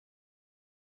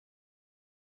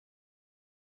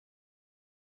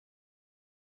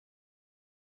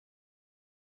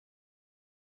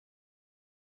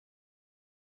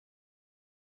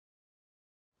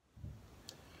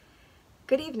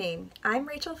Good evening. I'm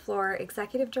Rachel Floor,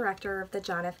 Executive Director of the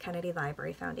John F. Kennedy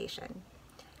Library Foundation.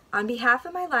 On behalf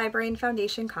of my library and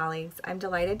foundation colleagues, I'm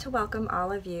delighted to welcome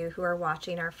all of you who are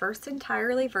watching our first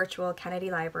entirely virtual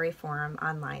Kennedy Library Forum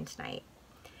online tonight.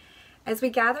 As we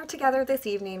gather together this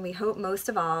evening, we hope most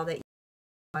of all that you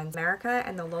America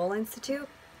and the Lowell Institute,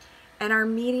 and our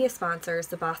media sponsors,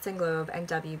 the Boston Globe and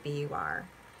WBUR.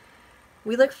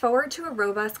 We look forward to a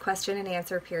robust question and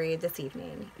answer period this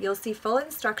evening. You'll see full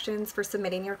instructions for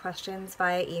submitting your questions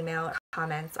via email or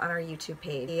comments on our YouTube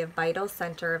page, a vital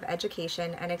center of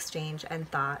education and exchange and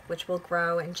thought, which will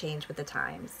grow and change with the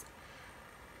times.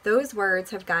 Those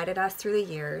words have guided us through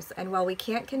the years, and while we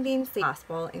can't convene safely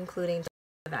possible, including the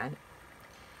event,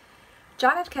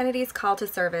 John F. Kennedy's call to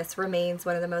service remains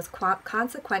one of the most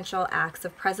consequential acts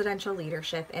of presidential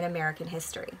leadership in American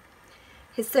history.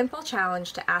 His simple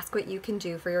challenge to ask what you can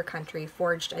do for your country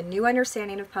forged a new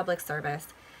understanding of public service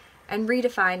and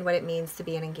redefined what it means to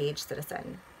be an engaged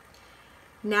citizen.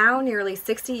 Now, nearly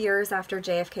 60 years after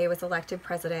JFK was elected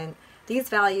president, these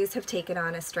values have taken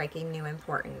on a striking new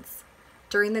importance.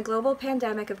 During the global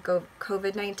pandemic of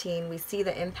COVID-19, we see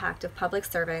the impact of public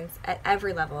servants at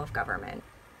every level of government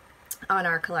on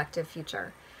our collective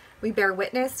future. We bear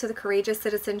witness to the courageous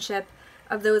citizenship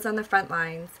of those on the front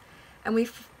lines, and we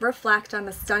reflect on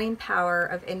the stunning power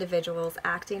of individuals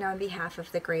acting on behalf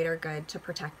of the greater good to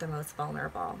protect the most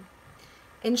vulnerable.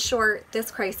 In short,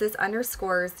 this crisis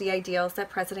underscores the ideals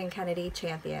that President Kennedy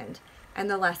championed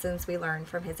and the lessons we learned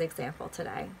from his example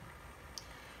today.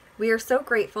 We are so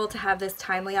grateful to have this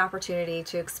timely opportunity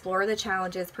to explore the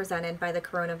challenges presented by the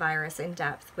coronavirus in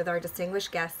depth with our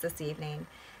distinguished guests this evening,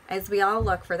 as we all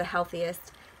look for the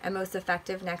healthiest and most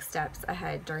effective next steps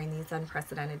ahead during these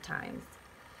unprecedented times.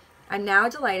 I'm now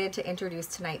delighted to introduce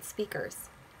tonight's speakers.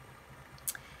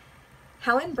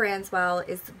 Helen Branswell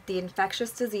is the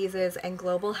infectious diseases and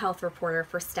global health reporter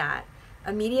for STAT,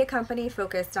 a media company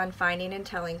focused on finding and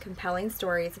telling compelling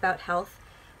stories about health,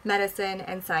 medicine,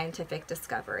 and scientific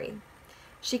discovery.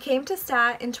 She came to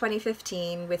STAT in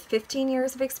 2015 with 15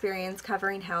 years of experience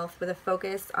covering health with a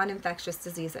focus on infectious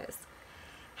diseases.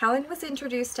 Helen was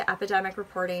introduced to epidemic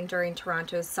reporting during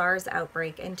Toronto's SARS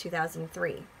outbreak in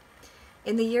 2003.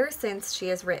 In the years since, she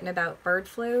has written about bird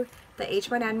flu, the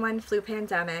H1N1 flu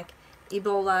pandemic,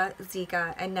 Ebola,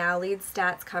 Zika, and now leads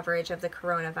STAT's coverage of the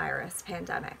coronavirus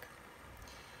pandemic.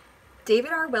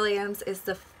 David R. Williams is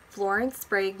the Florence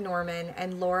Sprague Norman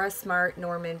and Laura Smart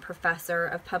Norman Professor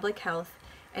of Public Health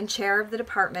and Chair of the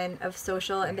Department of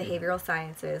Social and Behavioral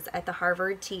Sciences at the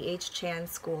Harvard T.H. Chan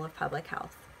School of Public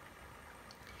Health.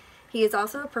 He is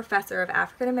also a professor of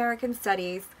African American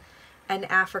Studies and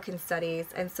African Studies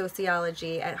and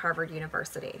Sociology at Harvard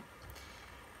University.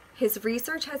 His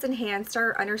research has enhanced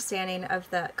our understanding of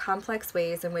the complex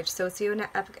ways in which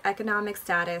socioeconomic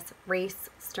status, race,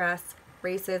 stress,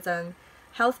 racism,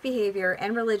 health behavior,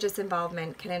 and religious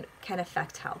involvement can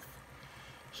affect health.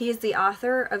 He is the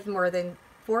author of more than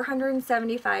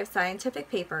 475 scientific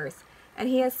papers, and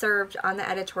he has served on the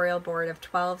editorial board of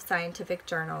 12 scientific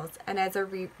journals and as a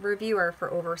reviewer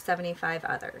for over 75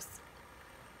 others.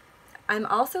 I'm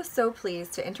also so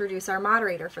pleased to introduce our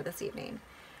moderator for this evening.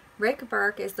 Rick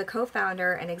Berke is the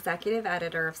co-founder and executive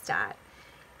editor of STAT.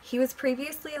 He was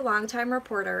previously a longtime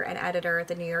reporter and editor at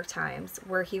the New York Times,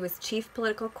 where he was chief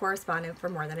political correspondent for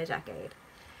more than a decade.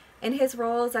 In his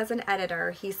roles as an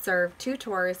editor, he served 2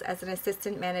 tours as an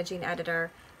assistant managing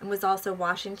editor and was also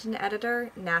Washington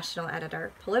editor, national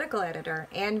editor, political editor,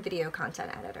 and video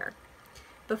content editor.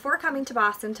 Before coming to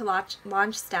Boston to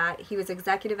launch STAT, he was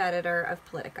executive editor of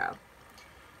Politico.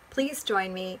 Please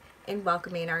join me in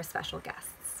welcoming our special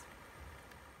guests.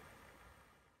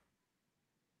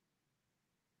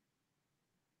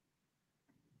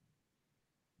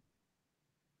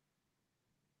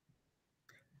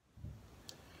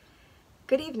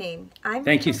 Good evening.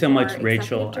 Thank you so much,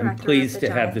 Rachel. I'm pleased to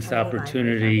have this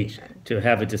opportunity to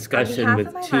have a discussion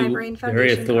with 2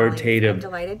 very authoritative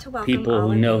people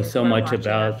who know so much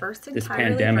about this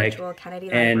pandemic.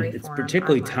 And it's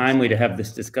particularly timely to have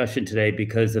this discussion today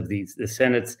because of the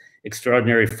Senate's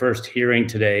extraordinary first hearing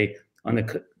today on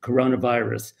the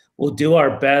coronavirus. We'll do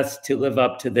our best to live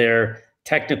up to their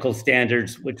technical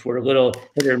standards, which were a little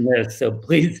hit or miss. So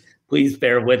please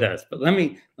bear with us. But let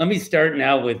me start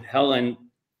now with Helen.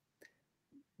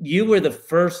 You were the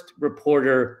first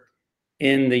reporter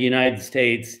in the United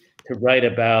States to write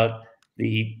about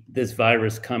this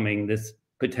virus coming, this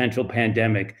potential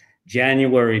pandemic,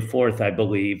 January 4th, I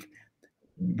believe.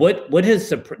 What has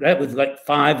that was like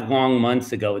 5 long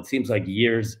months ago. It seems like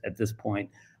years at this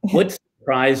point. What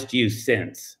surprised you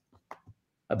since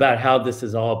about how this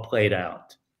has all played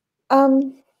out?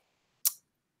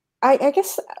 I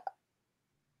guess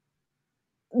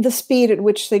the speed at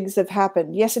which things have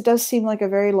happened. Yes, it does seem like a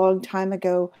very long time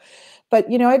ago, but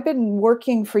I've been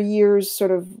working for years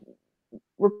sort of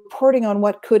reporting on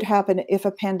what could happen if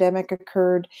a pandemic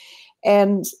occurred.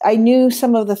 And I knew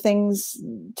some of the things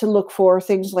to look for,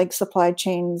 things like supply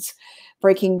chains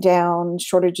breaking down,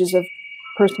 shortages of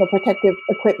personal protective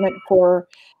equipment for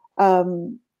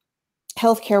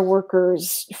healthcare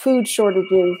workers, food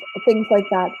shortages, things like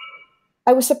that.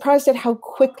 I was surprised at how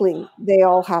quickly they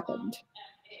all happened.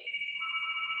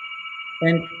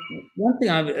 And one thing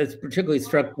I was particularly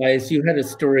struck by is you had a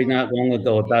story not long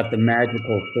ago about the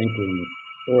magical thinking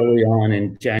early on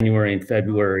in January and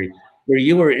February, where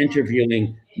you were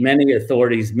interviewing many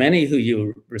authorities, many who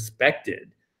you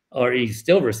respected, or you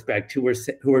still respect, who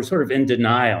were sort of in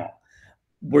denial.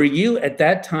 Were you at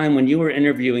that time when you were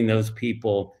interviewing those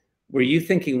people, were you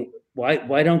thinking, why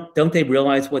don't they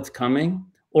realize what's coming?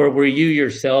 Or were you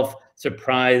yourself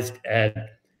surprised at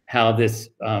how this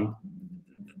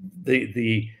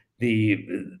the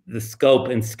scope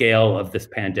and scale of this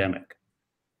pandemic?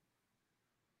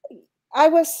 I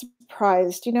was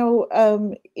surprised.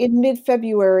 In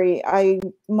mid-February, I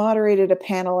moderated a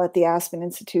panel at the Aspen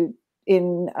Institute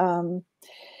in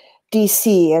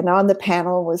DC, and on the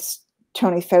panel was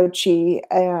Tony Fauci,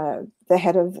 the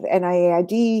head of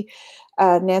NIAID,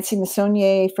 Nancy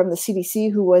Messonnier from the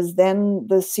CDC, who was then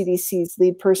the CDC's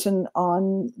lead person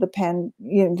on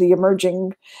the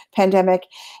emerging pandemic,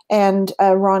 and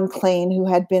Ron Klain, who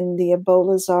had been the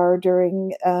Ebola czar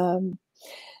during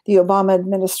the Obama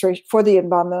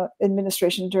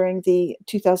administration during the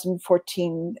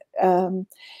 2014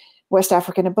 West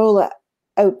African Ebola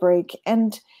outbreak.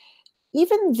 And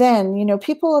even then,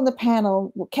 people on the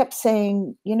panel kept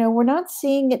saying, we're not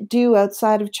seeing it do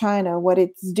outside of China what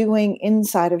it's doing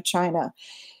inside of China.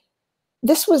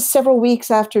 This was several weeks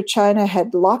after China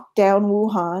had locked down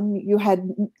Wuhan. You had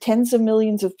tens of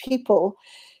millions of people,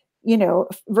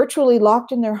 virtually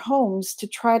locked in their homes to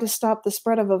try to stop the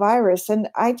spread of a virus. And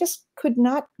I just could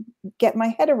not get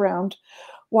my head around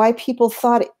why people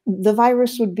thought the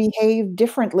virus would behave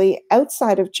differently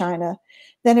outside of China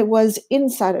than it was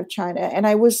inside of China. And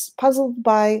I was puzzled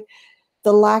by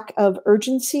the lack of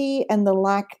urgency and the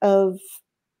lack of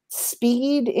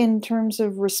speed in terms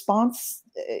of response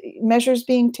measures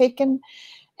being taken.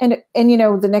 And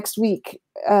the next week,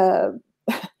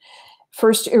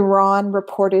 first Iran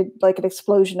reported like an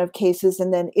explosion of cases,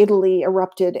 and then Italy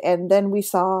erupted. And then we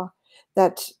saw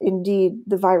that indeed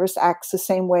the virus acts the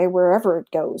same way wherever it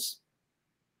goes.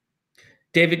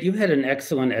 David, you had an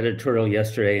excellent editorial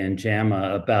yesterday in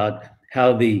JAMA about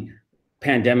how the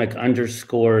pandemic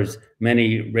underscores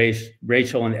many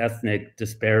racial and ethnic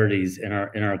disparities in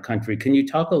our country. Can you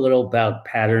talk a little about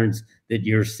patterns that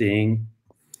you're seeing?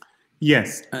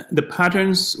 Yes, the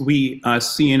patterns we are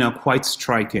seeing are quite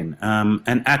striking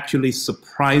and actually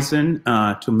surprising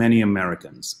to many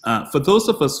Americans. For those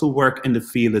of us who work in the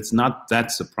field, it's not that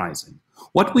surprising.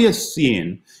 What we are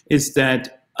seeing is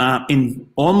that in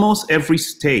almost every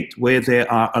state where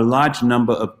there are a large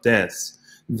number of deaths,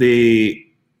 the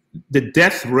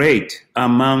death rate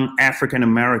among African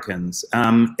Americans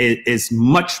is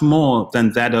much more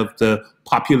than that of the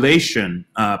population,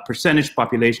 percentage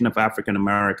population of African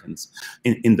Americans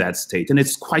in that state. And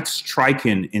it's quite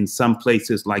striking in some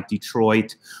places like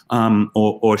Detroit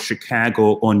or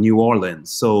Chicago or New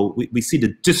Orleans. So we see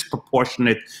the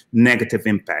disproportionate negative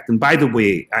impact. And by the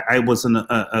way, I was in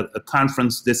a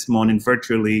conference this morning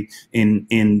virtually in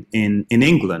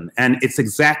England, and it's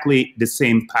exactly the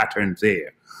same pattern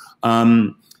there.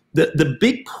 The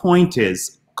big point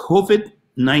is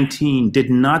COVID-19 did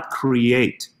not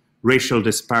create racial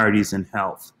disparities in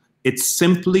health. It's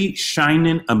simply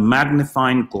shining a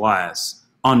magnifying glass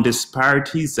on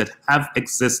disparities that have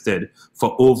existed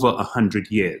for over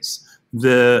 100 years.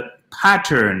 The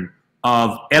pattern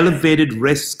of elevated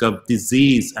risk of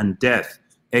disease and death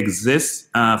exists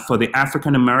for the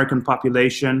African American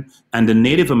population and the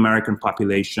Native American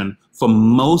population for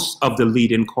most of the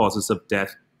leading causes of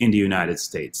death in the United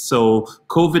States. So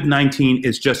COVID-19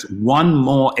 is just one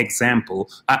more example,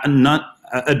 not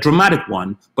a dramatic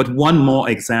one, but one more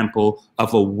example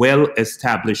of a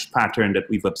well-established pattern that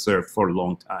we've observed for a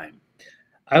long time.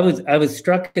 I was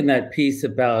struck in that piece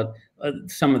about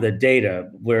some of the data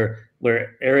where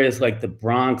areas like the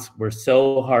Bronx were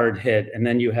so hard hit, and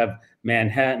then you have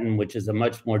Manhattan, which is a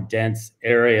much more dense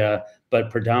area,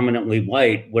 but predominantly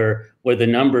white, where the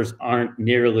numbers aren't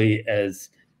nearly as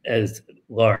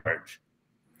large.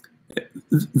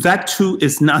 That too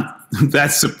is not that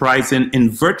surprising. In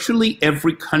virtually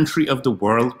every country of the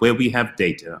world where we have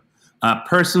data,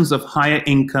 persons of higher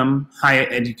income, higher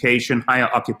education, higher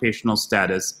occupational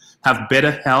status have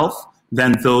better health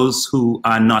than those who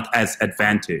are not as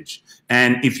advantaged.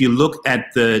 And if you look at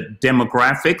the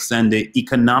demographics and the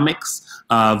economics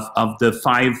of the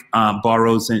five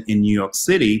boroughs in New York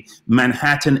City,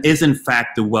 Manhattan is in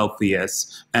fact the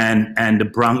wealthiest, and the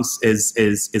Bronx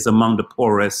is among the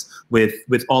poorest,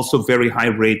 with also very high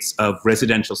rates of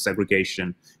residential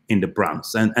segregation in the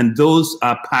Bronx. And those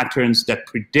are patterns that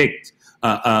predict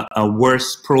a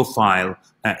worse profile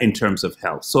in terms of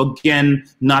health. So again,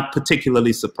 not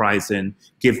particularly surprising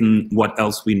given what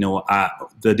else we know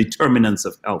the determinants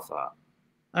of health are.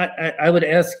 I would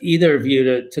ask either of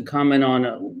you to comment on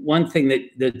one thing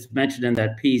that's mentioned in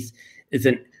that piece is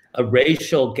a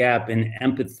racial gap in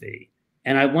empathy.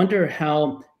 And I wonder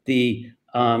how the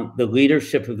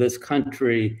leadership of this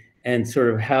country and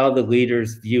sort of how the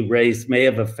leaders view race may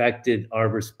have affected our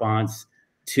response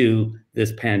to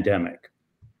this pandemic.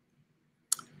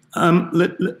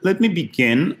 Let me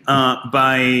begin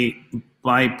by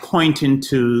pointing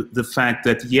to the fact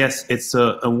that, yes, it's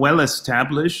a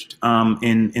well-established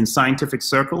in scientific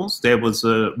circles. There was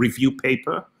a review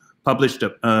paper published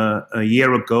a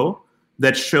year ago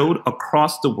that showed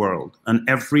across the world, on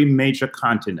every major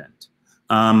continent,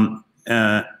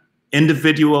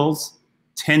 individuals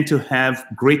tend to have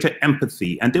greater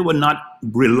empathy, and they were not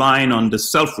relying on the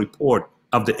self-report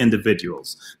of the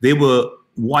individuals. They were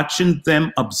watching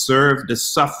them observe the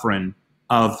suffering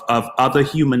of other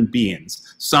human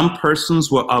beings. Some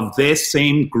persons were of their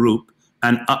same group,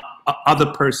 and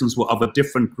other persons were of a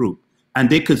different group. And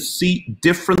they could see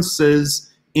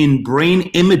differences in brain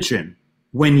imaging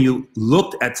when you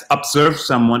observe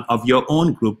someone of your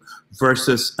own group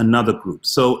versus another group.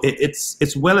 So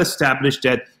it's well established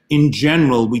that in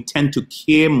general, we tend to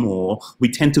care more, we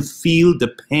tend to feel the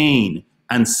pain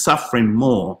and suffering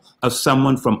more of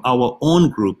someone from our own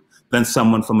group than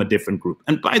someone from a different group.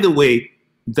 And by the way,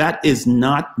 that is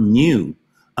not new.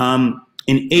 In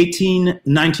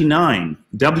 1899,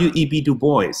 W.E.B. Du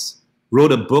Bois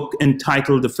wrote a book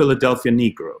entitled The Philadelphia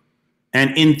Negro.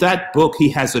 And in that book, he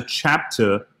has a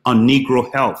chapter on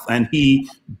Negro health, and he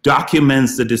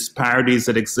documents the disparities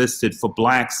that existed for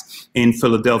Blacks in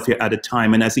Philadelphia at the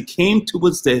time. And as he came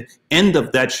towards the end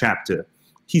of that chapter,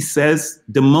 he says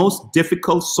the most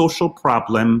difficult social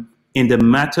problem in the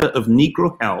matter of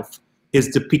Negro health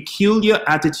is the peculiar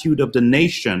attitude of the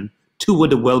nation toward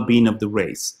the well-being of the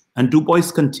race. And Du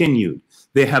Bois continued,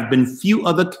 there have been few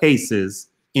other cases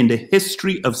in the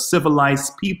history of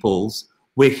civilized peoples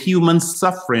where human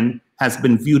suffering has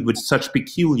been viewed with such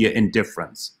peculiar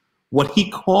indifference. What he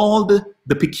called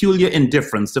the peculiar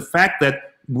indifference, the fact that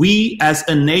we as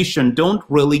a nation don't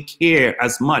really care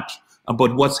as much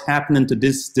about what's happening to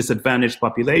this disadvantaged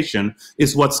population,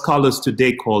 is what scholars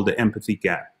today call the empathy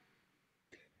gap.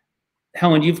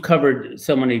 Helen, you've covered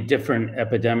so many different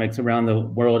epidemics around the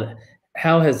world.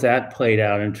 How has that played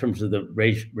out in terms of the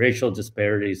racial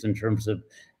disparities, in terms of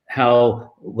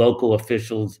how local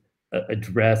officials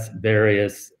address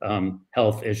various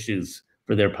health issues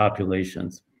for their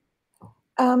populations?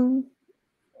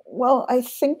 Well, I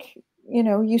think,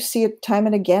 you see it time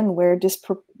and again where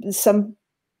some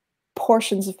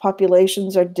portions of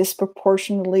populations are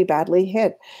disproportionately badly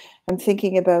hit. I'm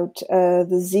thinking about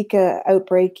the Zika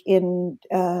outbreak in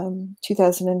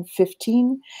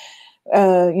 2015,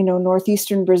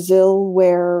 northeastern Brazil,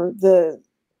 where the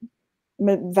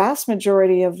vast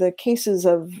majority of the cases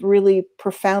of really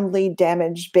profoundly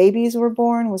damaged babies were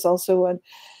born, was also an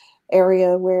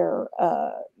area where,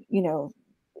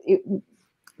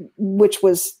 which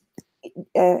was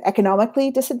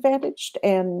economically disadvantaged.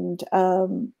 And,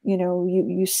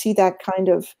 you see that kind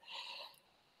of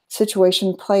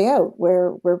situation play out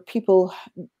where people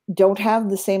don't have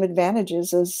the same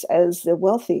advantages as the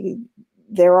wealthy.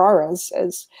 There are,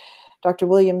 as Dr.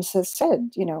 Williams has said,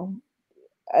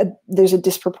 there's a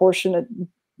disproportionate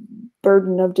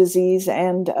burden of disease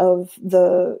and of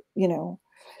the,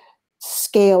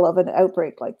 scale of an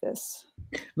outbreak like this.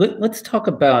 Let's talk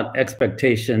about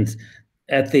expectations.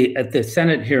 At the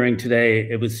Senate hearing today,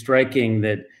 it was striking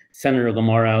that Senator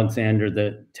Lamar Alexander,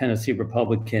 the Tennessee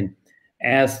Republican,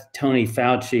 asked Tony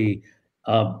Fauci,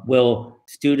 will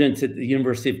students at the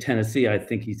University of Tennessee, I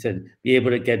think he said, be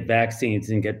able to get vaccines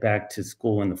and get back to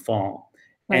school in the fall?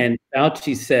 Right. And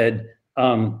Fauci said,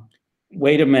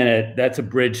 wait a minute, that's a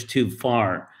bridge too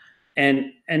far.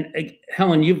 And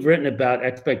Helen, you've written about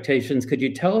expectations. Could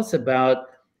you tell us about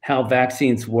how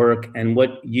vaccines work and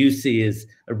what you see as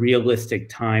a realistic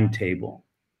timetable?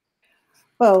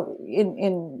 Well,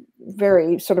 in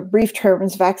very sort of brief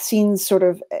terms, vaccines sort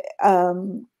of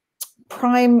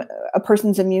prime a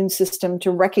person's immune system to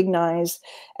recognize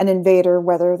an invader,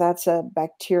 whether that's a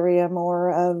bacterium or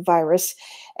a virus,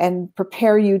 and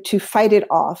prepare you to fight it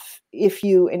off if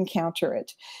you encounter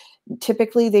it.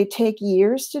 Typically, they take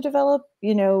years to develop.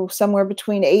 Somewhere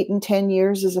between 8 and 10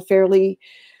 years is a fairly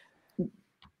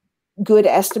good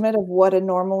estimate of what a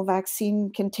normal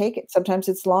vaccine can take. Sometimes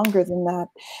it's longer than that.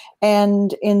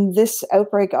 And in this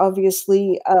outbreak,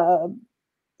 obviously,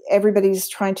 everybody's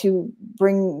trying to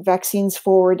bring vaccines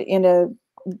forward in a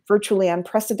virtually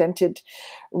unprecedented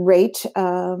rate.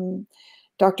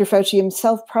 Dr. Fauci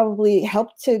himself probably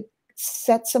helped to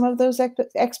set some of those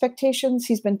expectations.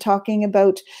 He's been talking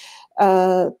about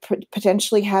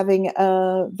potentially having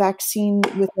a vaccine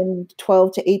within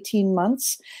 12 to 18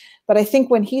 months. But I think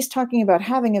when he's talking about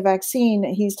having a vaccine,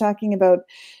 he's talking about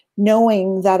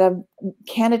knowing that a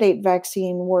candidate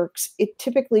vaccine works. It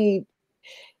typically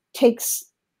takes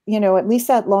at least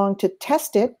that long to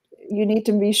test it. You need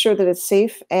to be sure that it's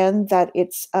safe and that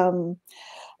it's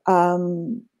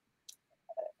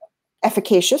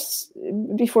efficacious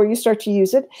before you start to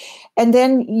use it. And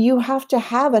then you have to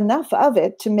have enough of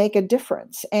it to make a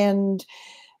difference. And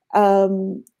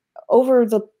over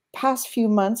the past few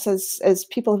months, as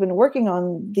people have been working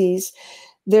on these,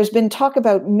 there's been talk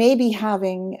about maybe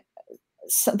having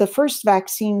the first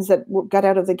vaccines that got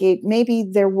out of the gate. Maybe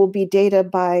there will be data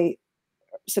by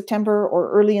September or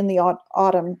early in the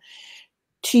autumn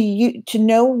to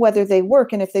know whether they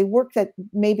work, and if they work, that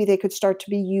maybe they could start to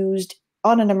be used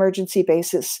on an emergency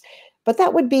basis. But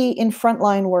that would be in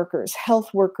frontline workers,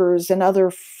 health workers, and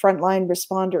other frontline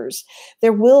responders.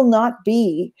 There will not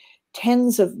be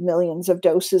tens of millions of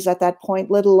doses at that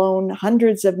point, let alone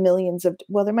hundreds of millions of,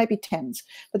 well, there might be tens,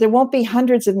 but there won't be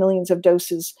hundreds of millions of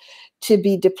doses to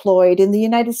be deployed in the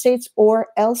United States or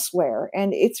elsewhere.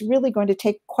 And it's really going to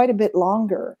take quite a bit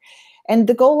longer. And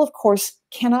the goal, of course,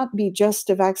 cannot be just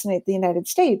to vaccinate the United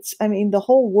States. I mean, the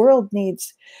whole world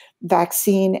needs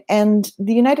vaccine, and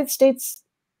the United States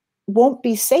won't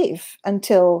be safe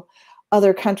until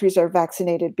other countries are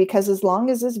vaccinated, because as long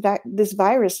as this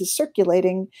virus is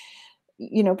circulating,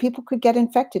 people could get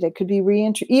infected. It could be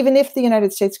even if the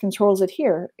United States controls it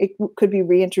here, it could be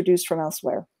reintroduced from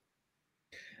elsewhere.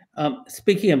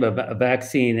 Speaking of a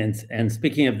vaccine and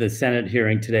speaking of the Senate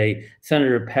hearing today,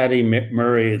 Senator Patty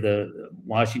Murray, the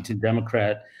Washington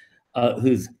Democrat,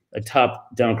 who's a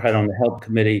top Democrat on the Health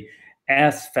Committee,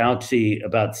 asked Fauci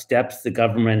about steps the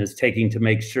government is taking to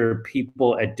make sure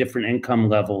people at different income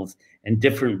levels and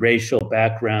different racial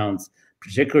backgrounds,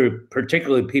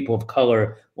 particularly people of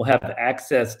color, will have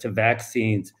access to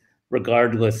vaccines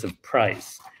regardless of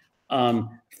price.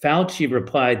 Fauci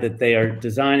replied that they are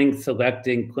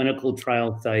selecting clinical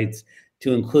trial sites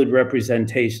to include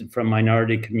representation from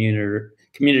minority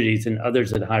communities and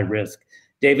others at high risk.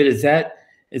 David, is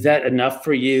that enough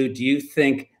for you? Do you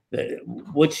think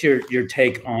what's your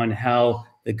take on how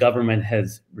the government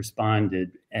has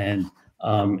responded, and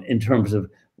in terms of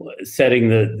setting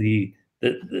the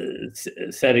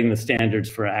standards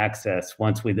for access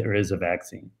once there is a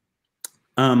vaccine?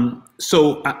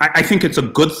 So I think it's a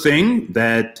good thing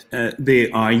that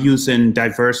they are using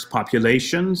diverse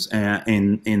populations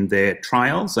in their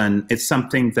trials, and it's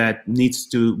something that we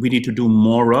need to do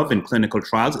more of in clinical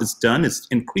trials. It's done, it's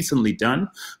increasingly done,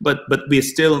 but we're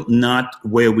still not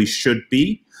where we should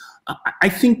be. I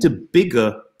think the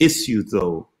bigger issue,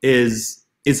 though, is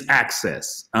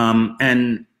access,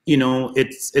 and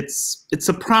it's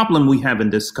a problem we have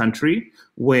in this country,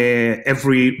 where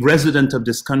every resident of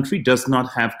this country does not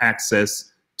have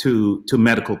access to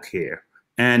medical care.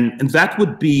 And that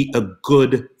would be a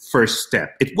good first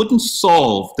step. It wouldn't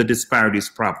solve the disparities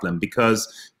problem,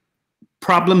 because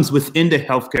problems within the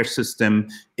healthcare system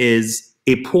is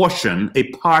a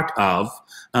part of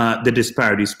the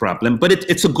disparities problem. But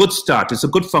it's a good start. It's a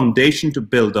good foundation to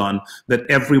build on, that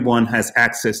everyone has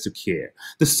access to care.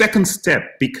 The second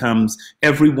step becomes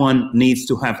everyone needs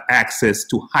to have access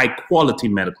to high quality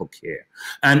medical care.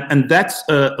 And that's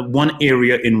one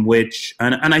area in which,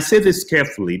 and I say this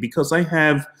carefully because I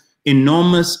have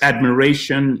enormous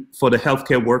admiration for the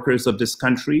healthcare workers of this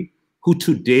country, who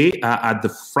today are at the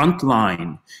front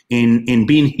line in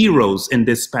being heroes in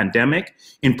this pandemic,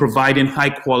 in providing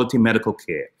high quality medical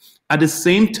care. At the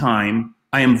same time,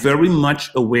 I am very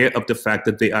much aware of the fact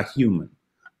that they are human.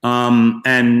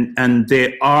 And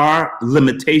there are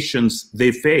limitations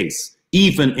they face,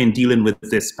 even in dealing with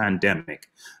this pandemic.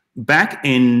 Back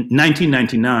in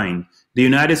 1999, the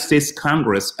United States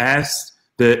Congress asked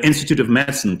the Institute of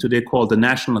Medicine, today called the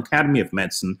National Academy of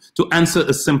Medicine, to answer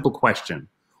a simple question.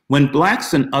 when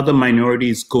Blacks and other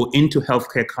minorities go into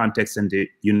healthcare contexts in the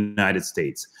United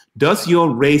States, does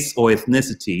your race or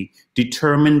ethnicity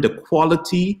determine the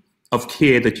quality of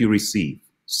care that you receive?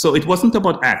 So it wasn't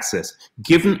about access.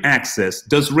 Given access,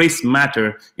 does race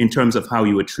matter in terms of how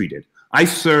you were treated? I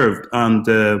served on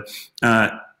the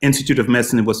Institute of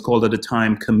Medicine, it was called at the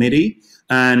time, committee,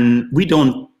 and we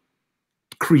don't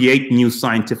create new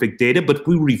scientific data, but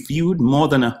we reviewed more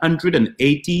than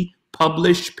 180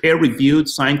 published peer-reviewed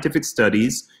scientific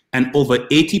studies, and over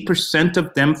 80%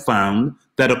 of them found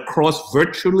that across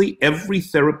virtually every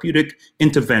therapeutic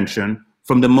intervention,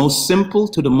 from the most simple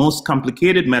to the most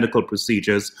complicated medical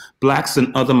procedures, Blacks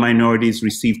and other minorities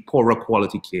receive poorer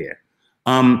quality care.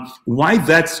 Why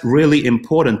that's really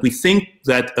important, we think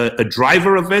that a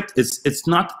driver of it is it's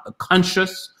not a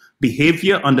conscious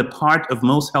behavior on the part of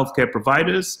most healthcare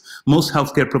providers. Most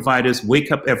healthcare providers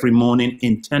wake up every morning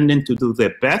intending to do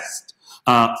their best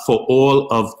for all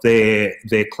of their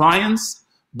clients.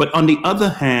 But on the other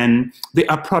hand, they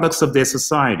are products of their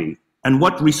society. And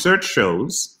what research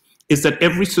shows is that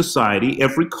every society,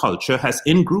 every culture has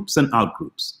in-groups and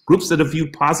out-groups, groups that are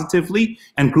viewed positively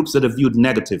and groups that are viewed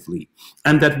negatively.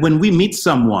 And that when we meet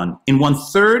someone, in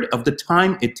 1/3 of the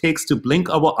time it takes to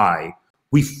blink our eye,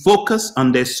 we focus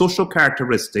on their social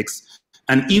characteristics.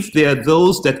 And if there are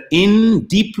those that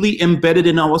deeply embedded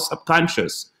in our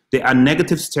subconscious, there are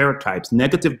negative stereotypes,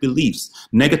 negative beliefs,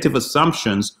 negative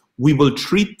assumptions, we will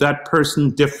treat that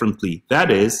person differently.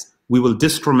 That is, we will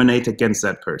discriminate against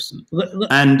that person.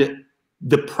 And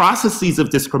the processes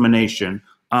of discrimination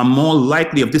are more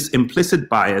likely, of this implicit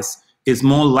bias, is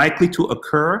more likely to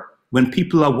occur when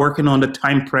people are working under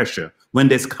time pressure, when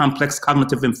there's complex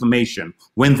cognitive information,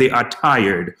 when they are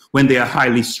tired, when they are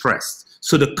highly stressed.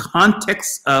 So the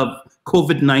context of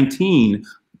COVID-19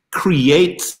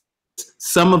 creates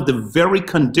some of the very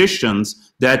conditions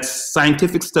that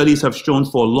scientific studies have shown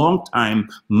for a long time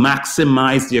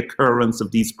maximize the occurrence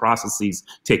of these processes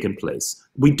taking place.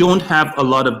 We don't have a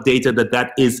lot of data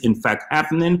that is in fact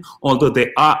happening, although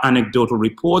there are anecdotal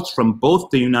reports from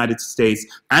both the United States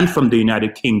and from the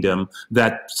United Kingdom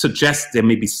that suggest there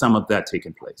may be some of that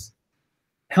taking place.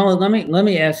 Helen, let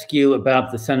me ask you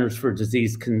about the Centers for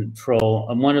Disease Control.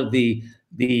 One of the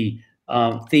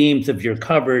themes of your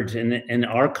coverage and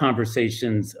our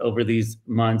conversations over these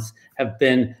months have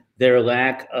been their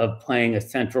lack of playing a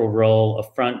central role, a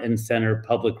front and center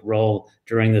public role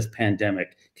during this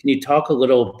pandemic. Can you talk a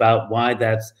little about why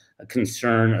that's a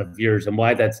concern of yours and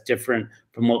why that's different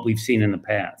from what we've seen in the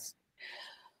past?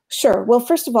 Sure. Well,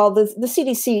 first of all, the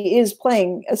CDC is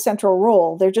playing a central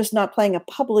role. They're just not playing a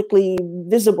publicly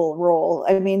visible role.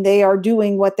 I mean, they are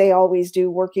doing what they always do,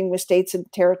 working with states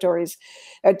and territories,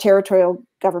 territorial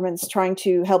governments, trying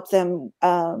to help them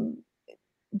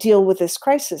deal with this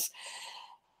crisis.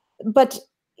 But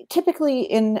typically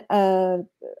in a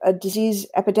disease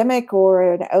epidemic or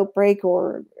an outbreak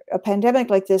or a pandemic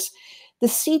like this, the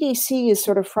CDC is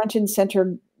sort of front and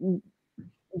center,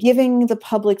 giving the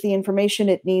public the information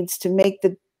it needs to make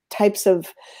the types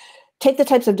of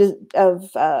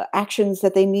actions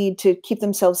that they need to keep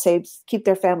themselves safe, keep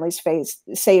their families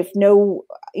safe, know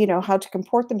how to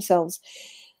comport themselves.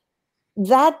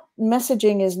 That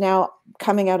messaging is now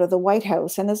coming out of the White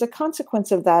House, and as a consequence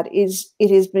of that,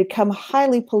 it has become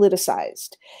highly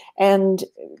politicized. And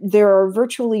there are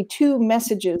virtually two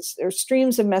messages, or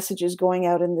streams of messages going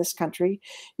out in this country.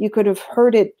 You could have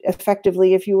heard it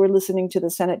effectively if you were listening to the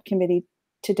Senate committee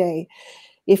today.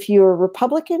 If you're a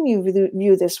Republican, you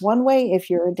view this one way. If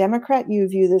you're a Democrat, you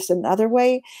view this another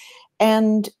way.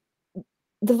 And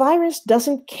the virus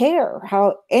doesn't care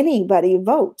how anybody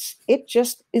votes. It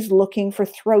just is looking for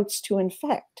throats to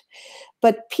infect.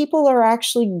 But people are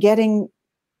actually getting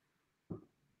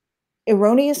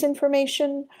erroneous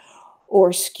information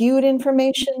or skewed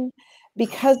information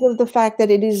because of the fact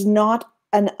that it is not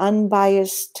an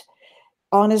unbiased,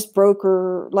 honest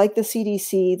broker like the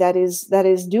CDC that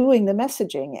is doing the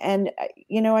messaging. And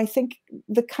I think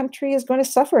the country is going to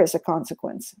suffer as a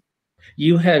consequence.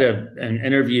 You had an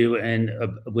interview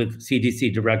with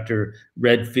CDC Director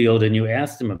Redfield, and you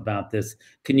asked him about this.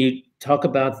 Can you talk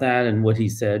about that and what he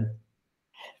said?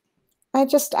 I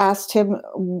just asked him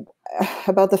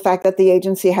about the fact that the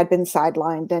agency had been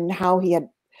sidelined and how he had,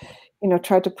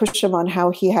 tried to push him on how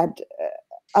he had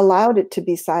allowed it to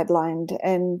be sidelined.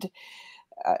 And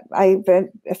I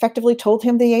effectively told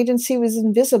him the agency was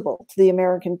invisible to the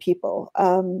American people.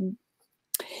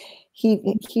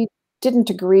 He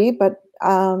didn't agree, but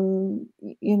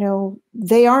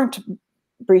they aren't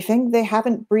briefing. They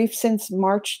haven't briefed since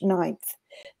March 9th.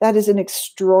 That is an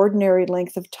extraordinary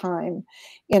length of time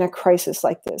in a crisis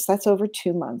like this. That's over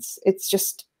 2 months. It's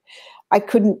just I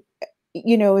couldn't,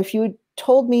 if you had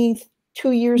told me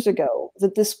 2 years ago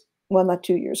that well, not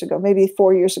 2 years ago, maybe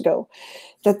 4 years ago,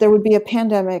 that there would be a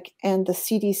pandemic and the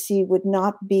CDC would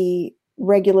not be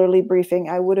regularly briefing,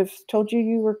 I would have told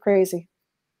you were crazy.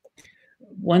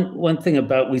 One thing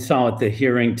we saw at the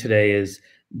hearing today is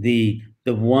the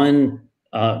one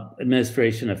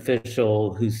administration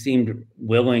official who seemed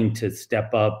willing to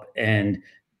step up and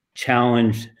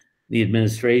challenge the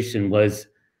administration was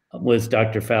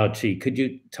Dr. Fauci. Could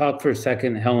you talk for a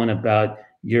second, Helen, about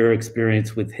your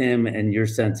experience with him and your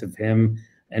sense of him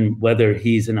and whether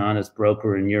he's an honest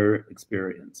broker in your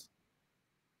experience?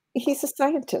 He's a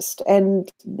scientist, and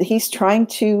he's trying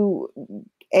to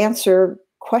answer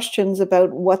questions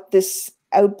about what this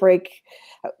outbreak,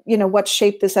 what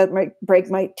shape this outbreak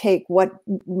might take, what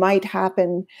might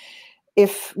happen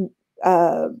if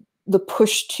the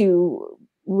push to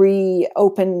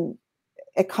reopen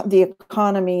the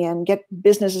economy and get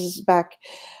businesses back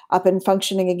up and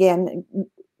functioning again,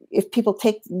 if people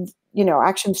take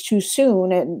actions too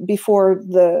soon and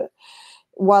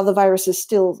while the virus is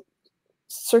still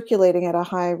circulating at a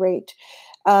high rate.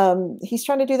 He's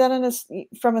trying to do that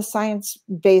from a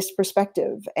science-based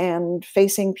perspective and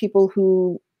facing people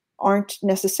who aren't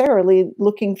necessarily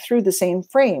looking through the same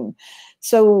frame.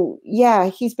 So yeah,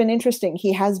 he's been interesting.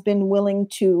 He has been willing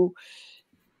to,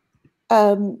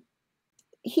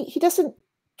 he doesn't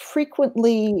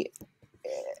frequently,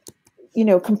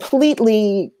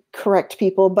 completely correct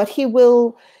people, but he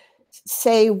will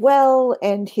say well,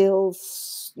 and he'll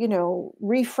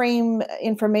reframe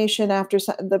information after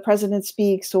the president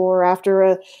speaks or after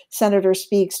a senator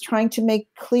speaks, trying to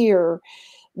make clear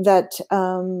that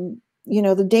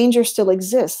the danger still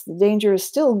exists. The danger is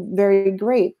still very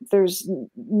great. There's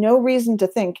no reason to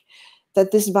think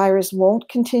that this virus won't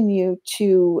continue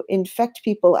to infect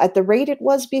people at the rate it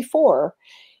was before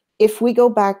if we go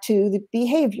back to the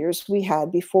behaviors we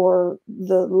had before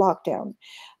the lockdown.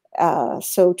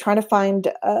 So trying to find,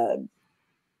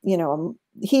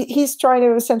 he's trying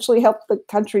to essentially help the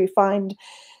country find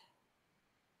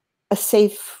a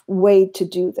safe way to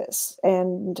do this.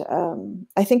 And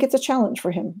I think it's a challenge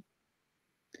for him.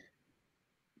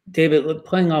 David,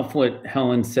 playing off what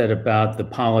Helen said about the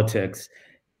politics,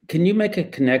 can you make a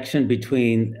connection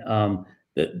between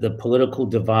the political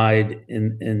divide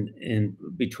in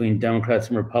between Democrats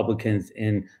and Republicans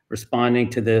in responding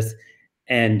to this,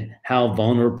 and how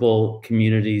vulnerable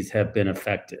communities have been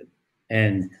affected,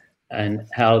 and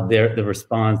how the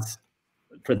response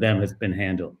for them has been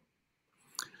handled?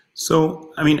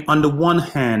 So, on the one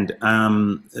hand,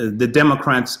 the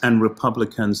Democrats and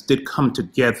Republicans did come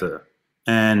together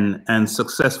and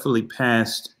successfully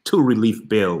passed 2 relief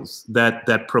bills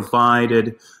that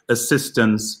provided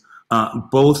assistance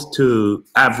both to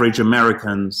average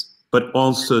Americans, but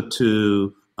also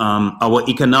to our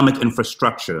economic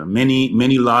infrastructure,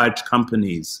 many large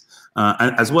companies,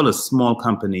 as well as small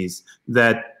companies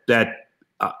that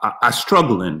are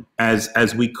struggling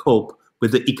as we cope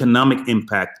with the economic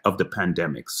impact of the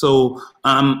pandemic. So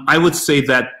I would say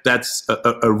that that's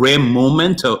a rare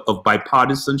moment of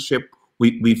bipartisanship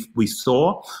we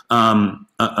saw,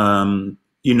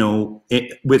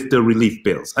 with the relief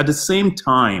bills. At the same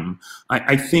time,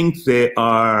 I think there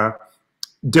are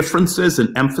differences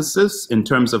in emphasis in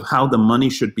terms of how the money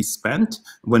should be spent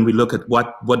when we look at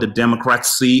what the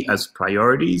Democrats see as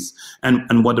priorities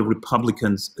and what the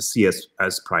Republicans see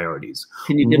as priorities.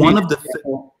 Can you give me an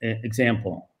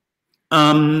example?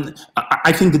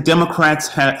 I think the Democrats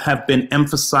have been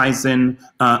emphasizing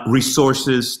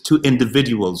resources to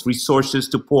individuals, resources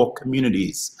to poor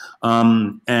communities,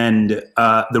 and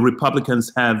the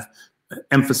Republicans have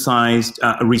emphasized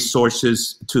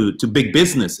resources to big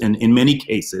business in many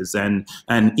cases, and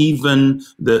even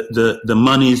the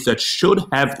monies that should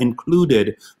have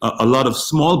included a lot of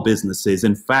small businesses.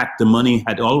 In fact, the money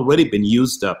had already been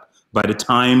used up by the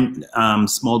time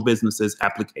small businesses'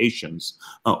 applications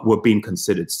were being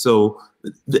considered. So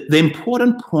the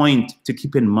important point to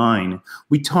keep in mind,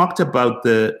 we talked about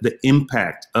the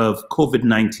impact of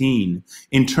COVID-19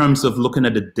 in terms of looking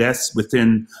at the deaths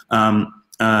within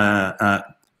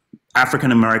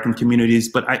African-American communities,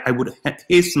 but I would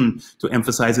hasten to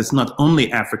emphasize it's not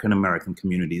only African-American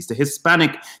communities. The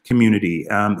Hispanic community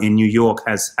in New York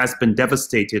has been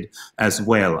devastated as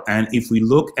well. And if we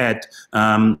look at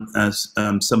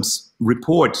some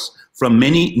reports from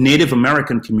many Native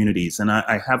American communities, and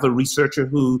I have a researcher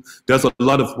who does a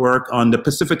lot of work on the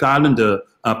Pacific Islander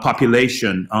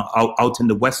population out in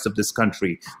the west of this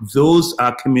country. Those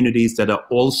are communities that are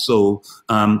also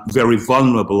very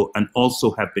vulnerable and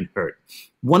also have been hurt.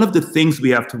 One of the things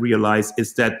we have to realize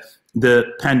is that the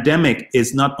pandemic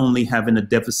is not only having a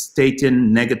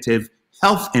devastating negative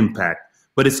health impact,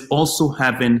 but it's also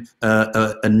having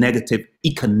a negative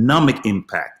economic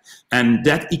impact. And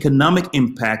that economic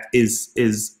impact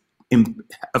is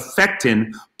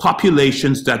affecting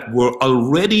populations that were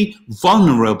already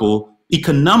vulnerable,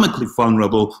 economically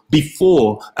vulnerable,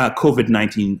 before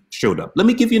COVID-19 showed up. Let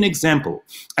me give you an example.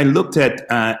 I looked at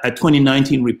a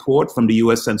 2019 report from the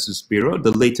US Census Bureau,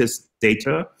 the latest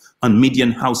data on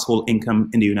median household income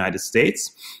in the United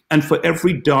States. And for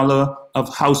every dollar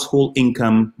of household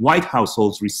income white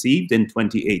households received in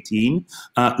 2018,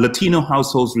 Latino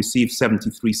households received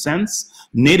 73 cents,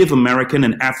 Native American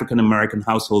and African American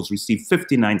households received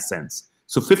 59 cents.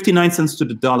 So 59 cents to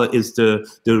the dollar is the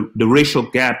racial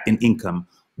gap in income.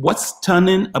 What's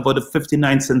stunning about the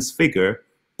 59 cents figure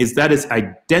is that it's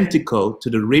identical to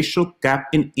the racial gap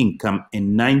in income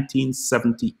in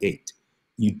 1978.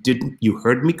 You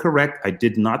heard me correct. I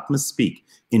did not misspeak.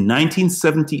 In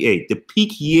 1978, the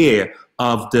peak year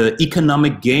of the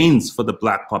economic gains for the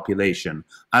Black population,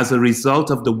 as a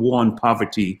result of the war on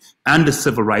poverty and the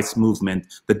civil rights movement,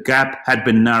 the gap had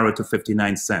been narrowed to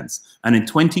 59 cents. And in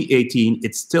 2018,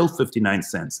 it's still 59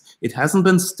 cents. It hasn't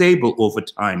been stable over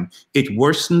time. It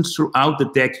worsened throughout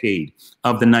the decade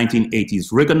of the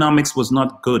 1980s. Reaganomics was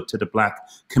not good to the Black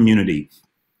community.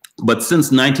 But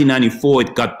since 1994,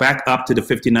 it got back up to the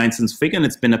 59 cents figure, and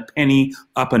it's been a penny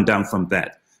up and down from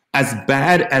that. As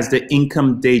bad as the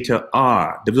income data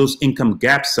are, those income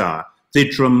gaps are, they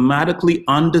dramatically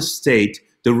understate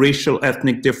the racial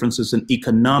ethnic differences in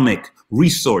economic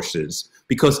resources,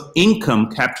 because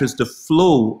income captures the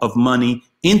flow of money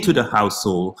into the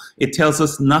household. It tells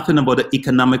us nothing about the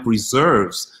economic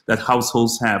reserves that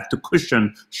households have to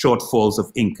cushion shortfalls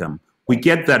of income. We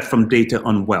get that from data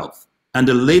on wealth. And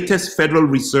the latest Federal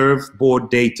Reserve Board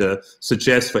data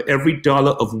suggests for every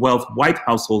dollar of wealth white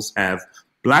households have,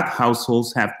 Black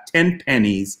households have 10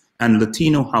 pennies and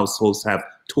Latino households have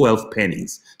 12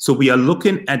 pennies. So we are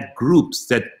looking at groups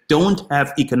that don't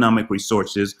have economic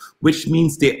resources, which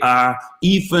means they are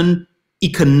even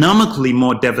economically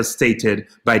more devastated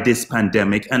by this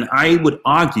pandemic. And I would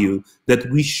argue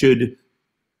that we should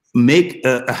make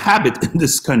a habit in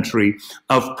this country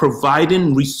of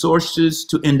providing resources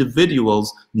to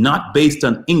individuals, not based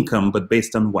on income, but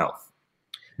based on wealth.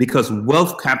 Because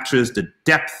wealth captures the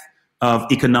depth of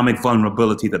economic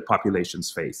vulnerability that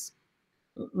populations face.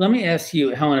 Let me ask you,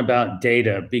 Helen, about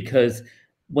data, because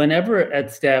whenever at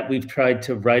STAT we've tried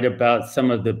to write about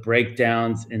some of the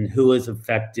breakdowns in who is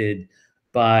affected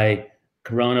by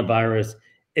coronavirus,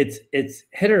 it's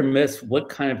hit or miss what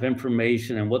kind of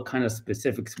information and what kind of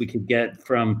specifics we could get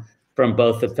from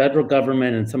both the federal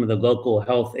government and some of the local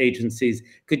health agencies.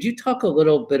 Could you talk a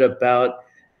little bit about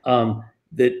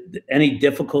any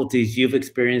difficulties you've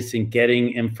experienced in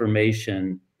getting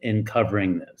information in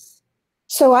covering this?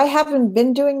 So I haven't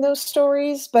been doing those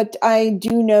stories, but I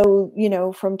do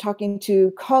know, from talking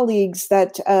to colleagues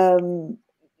that,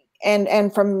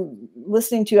 and from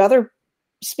listening to other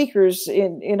speakers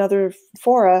in other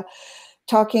fora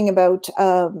talking about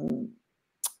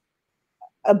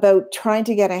trying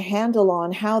to get a handle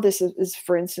on how this is,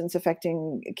 for instance,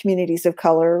 affecting communities of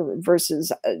color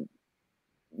versus,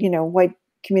 white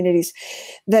communities,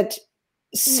 that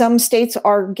some states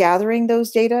are gathering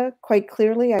those data quite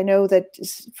clearly. I know that,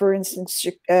 for instance,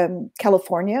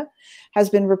 California has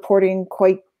been reporting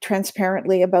quite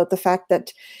transparently about the fact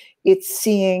that it's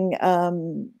seeing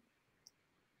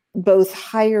both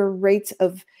higher rates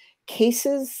of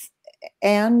cases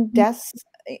and deaths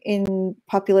in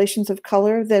populations of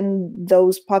color than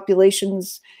those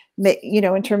populations,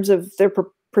 in terms of their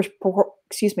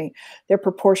their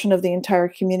proportion of the entire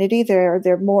community.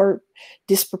 They're more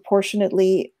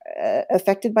disproportionately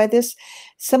affected by this.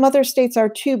 Some other states are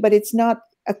too, but it's not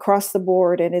across the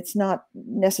board, and it's not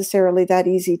necessarily that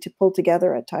easy to pull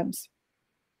together at times.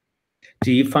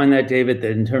 Do you find that, David,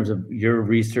 that in terms of your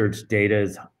research, data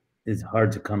is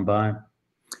hard to come by?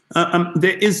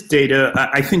 There is data.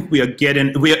 I think we are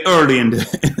early in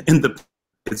the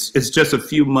it's just a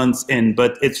few months in,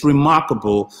 but it's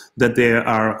remarkable that there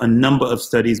are a number of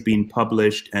studies being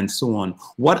published and so on.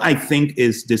 What I think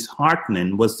is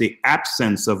disheartening was the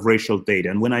absence of racial data.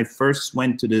 And when I first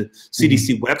went to the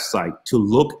CDC website to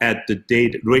look at the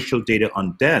data, racial data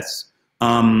on deaths,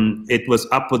 it was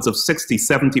upwards of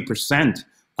 60–70%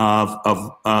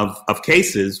 of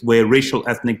cases where racial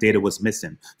ethnic data was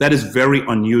missing. That is very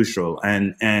unusual,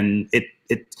 and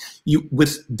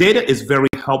with data is very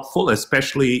helpful,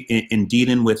 especially in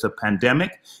dealing with a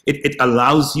pandemic. It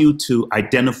allows you to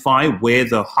identify where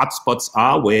the hotspots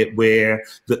are, where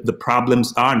the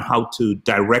problems are, and how to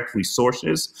direct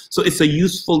resources. So it's a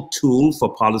useful tool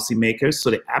for policymakers.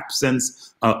 So the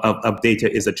absence of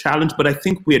data is a challenge, but I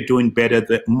think we are doing better.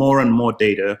 That more and more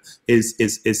data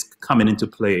is coming into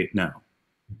play now.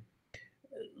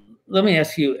 Let me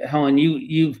ask you, Helen,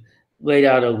 you've laid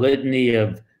out a litany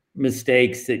of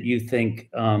mistakes that you think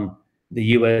the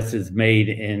U.S. has made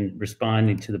in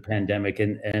responding to the pandemic,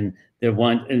 and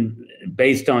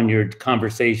based on your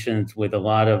conversations with a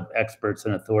lot of experts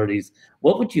and authorities,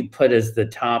 what would you put as the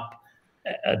top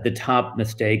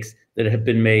mistakes that have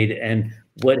been made, and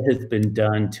what has been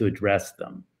done to address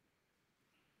them?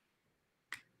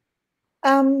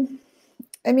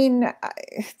 I mean,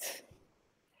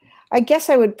 I guess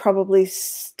I would probably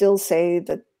still say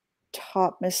the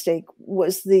top mistake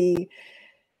was the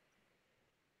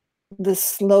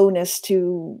slowness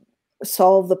to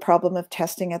solve the problem of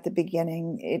testing at the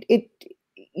beginning. It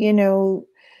you know,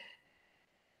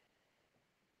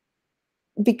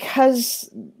 because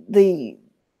the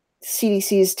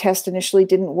CDC's test initially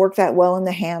didn't work that well in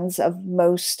the hands of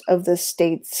most of the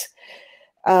states,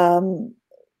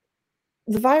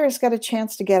 the virus got a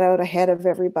chance to get out ahead of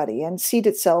everybody and seed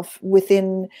itself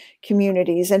within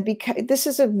communities. And because this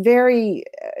is a very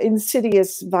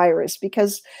insidious virus,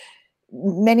 because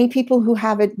many people who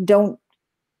have it don't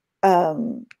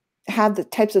have the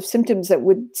types of symptoms that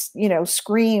would,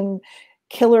 scream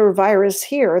killer virus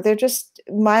here. They're just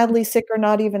mildly sick or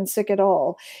not even sick at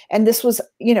all. And this was,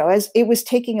 as it was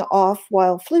taking off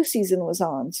while flu season was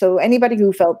on. So anybody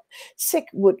who felt sick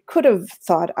could have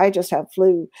thought, I just have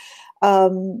flu. By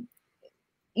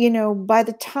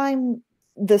the time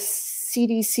the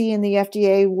CDC and the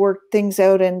FDA worked things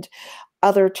out and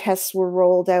other tests were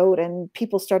rolled out and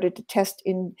people started to test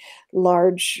in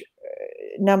large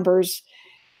numbers,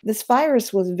 this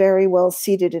virus was very well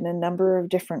seated in a number of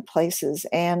different places,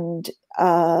 and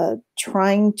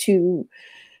trying to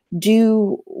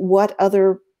do what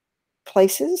other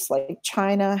places like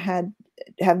China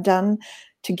have done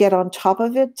to get on top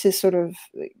of it, to sort of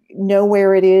know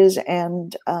where it is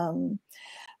and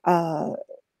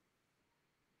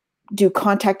do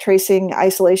contact tracing,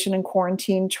 isolation, and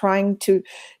quarantine, trying to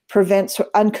prevent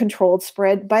uncontrolled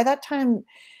spread. By that time,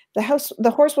 the horse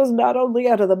was not only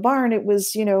out of the barn, it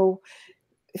was,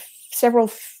 several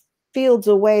fields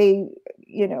away,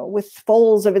 with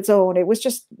foals of its own. It was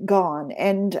just gone.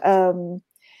 And,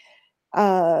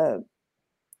 that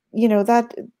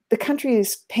the country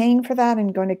is paying for that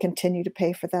and going to continue to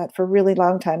pay for that for a really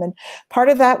long time. And part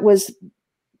of that was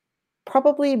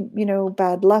probably,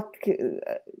 bad luck.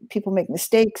 People make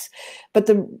mistakes, but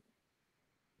the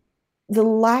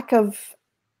lack of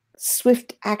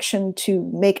swift action to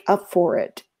make up for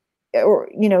it, or,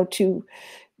 to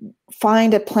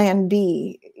find a plan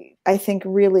B, I think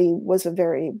really was a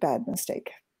very bad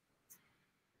mistake.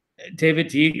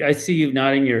 David, I see you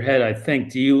nodding your head. I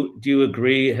think. Do you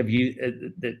agree? Have you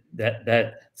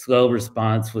that slow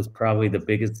response was probably the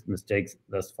biggest mistake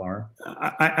thus far?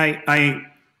 I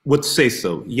would say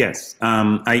so. Yes.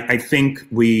 I think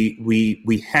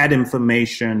we had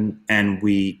information and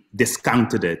we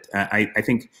discounted it. I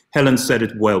think Helen said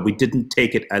it well. We didn't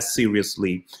take it as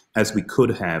seriously as we could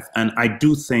have, and I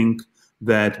do think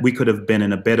that we could have been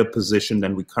in a better position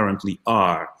than we currently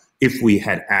are if we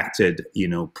had acted,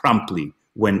 promptly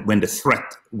when the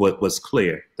threat was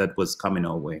clear that was coming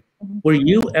our way. Were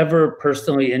you ever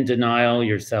personally in denial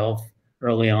yourself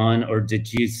early on, or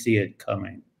did you see it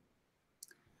coming?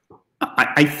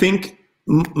 I think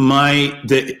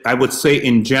I would say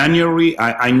in January,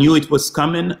 I knew it was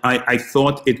coming. I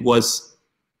thought it was,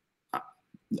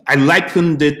 I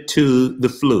likened it to the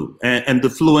flu, and the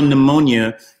flu and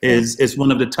pneumonia is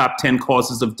one of the top 10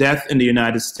 causes of death in the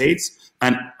United States.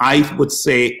 And I would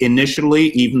say initially,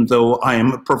 even though I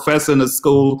am a professor in a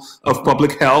school of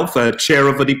public health, a chair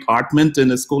of a department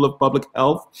in a school of public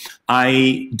health,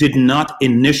 I did not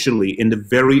initially, in the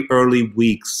very early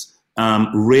weeks,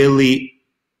 really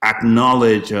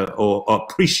acknowledge or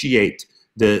appreciate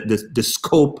the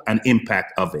scope and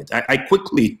impact of it. I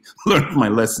quickly learned my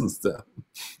lessons there.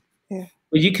 Yeah.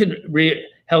 Well,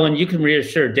 Helen, you can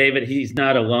reassure David he's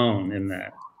not alone in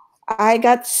that. I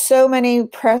got so many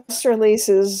press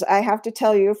releases, I have to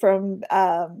tell you, from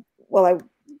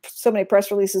so many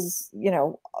press releases,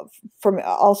 from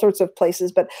all sorts of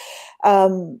places, but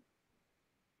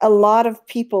a lot of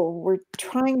people were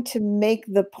trying to make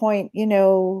the point,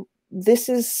 this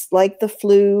is like the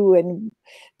flu, and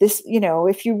this,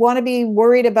 if you want to be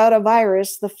worried about a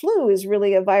virus, the flu is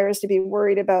really a virus to be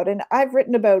worried about. And I've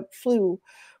written about flu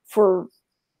for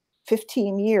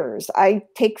 15 years. I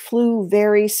take flu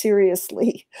very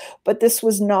seriously, but this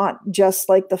was not just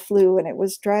like the flu, and it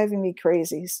was driving me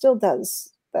crazy. Still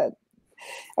does. But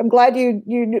I'm glad you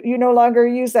no longer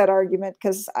use that argument,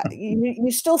 because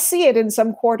you still see it in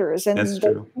some quarters, and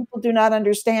people do not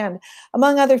understand,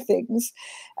 among other things.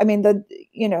 I mean,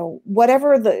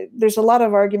 there's a lot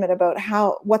of argument about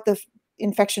what the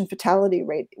infection fatality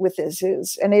rate with this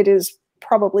is, and it is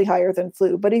probably higher than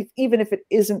flu. But even if it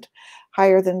isn't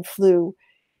higher than flu,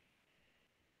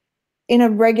 in a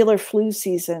regular flu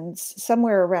season,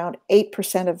 somewhere around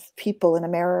 8% of people in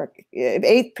America,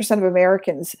 8% of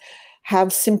Americans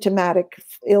have symptomatic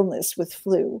illness with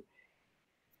flu.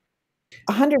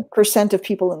 100% of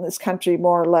people in this country,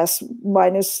 more or less,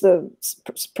 minus the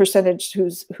percentage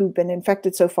who've been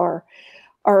infected so far,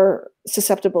 are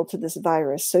susceptible to this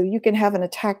virus. So you can have an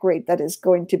attack rate that is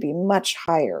going to be much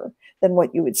higher than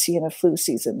what you would see in a flu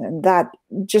season. And that,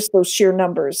 just those sheer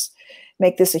numbers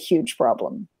make this a huge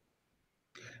problem.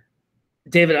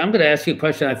 David, I'm going to ask you a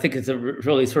question. I think it's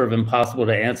really sort of impossible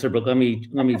to answer, but let me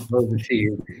pose it to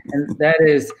you. And that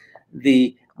is,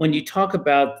 when you talk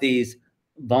about these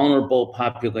vulnerable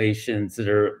populations that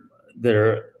are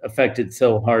affected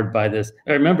so hard by this,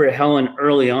 I remember Helen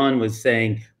early on was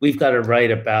saying, we've got to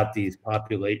write about these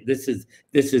populations.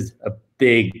 This is a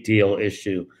big deal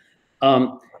issue.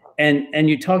 And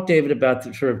you talked, David, about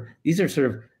these are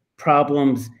sort of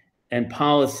problems and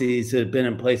policies that have been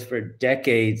in place for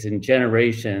decades and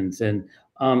generations. And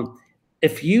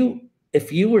if you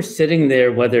were sitting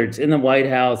there, whether it's in the White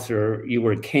House or you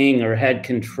were king or had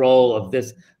control of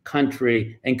this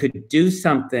country and could do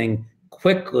something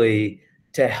quickly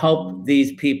to help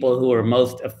these people who are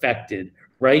most affected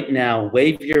right now,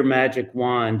 wave your magic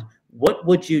wand, what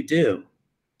would you do?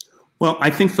 Well,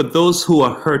 I think for those who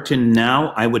are hurting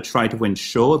now, I would try to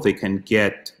ensure they can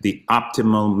get the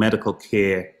optimal medical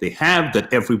care they have,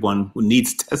 that everyone who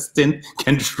needs testing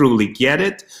can truly get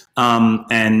it, and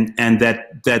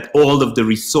that all of the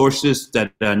resources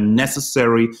that are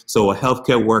necessary, so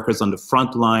healthcare workers on the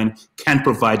front line can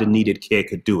provide the needed care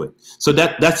could do it. So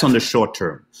that's on the short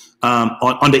term.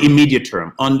 On the immediate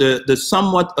term. On the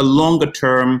somewhat longer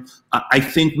term, I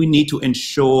think we need to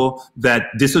ensure that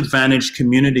disadvantaged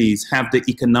communities have the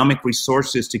economic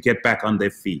resources to get back on their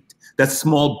feet, that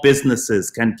small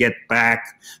businesses can get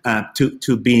back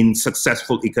to being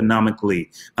successful economically,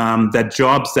 that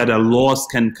jobs that are lost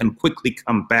can quickly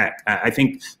come back. I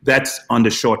think that's on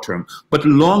the short term. But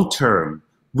long term,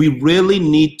 we really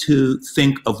need to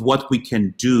think of what we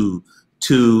can do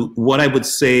to, what I would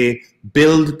say,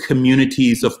 build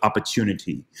communities of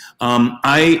opportunity.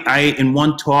 In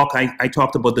one talk, I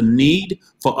talked about the need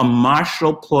for a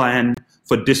Marshall Plan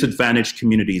for disadvantaged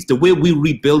communities. The way we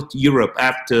rebuilt Europe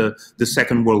after the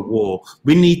Second World War,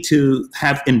 we need to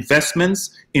have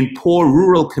investments in poor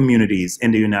rural communities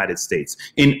in the United States,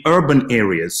 in urban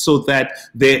areas, so that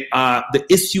the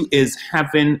issue is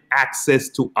having access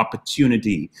to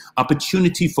opportunity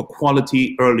for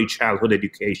quality early childhood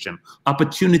education,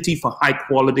 opportunity for high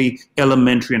quality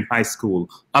elementary and high school,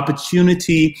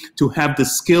 opportunity to have the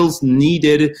skills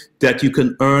needed that you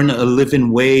can earn a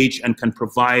living wage and can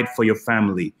provide for your family.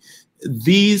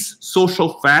 These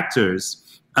social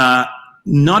factors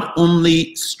not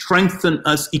only strengthen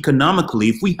us economically,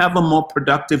 if we have a more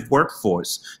productive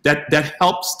workforce, that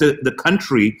helps the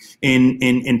country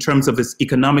in terms of its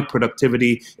economic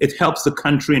productivity, it helps the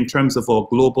country in terms of our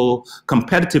global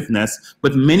competitiveness,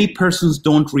 but many persons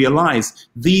don't realize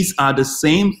these are the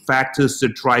same factors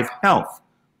that drive health.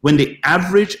 When the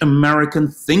average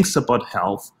American thinks about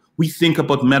health, we think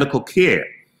about medical care.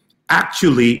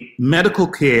 Actually, medical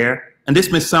care, and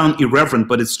this may sound irreverent,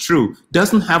 but it's true,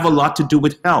 doesn't have a lot to do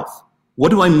with health. What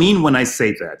do I mean when I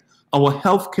say that? Our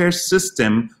healthcare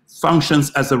system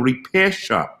functions as a repair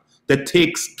shop that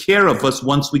takes care of us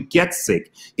once we get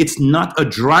sick. It's not a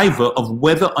driver of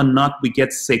whether or not we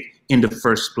get sick in the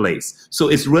first place. So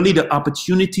it's really the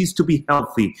opportunities to be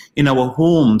healthy in our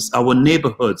homes, our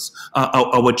neighborhoods,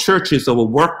 our churches, our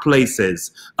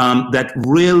workplaces, that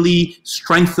really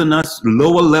strengthen us,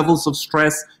 lower levels of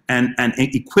stress, and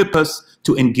equip us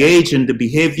to engage in the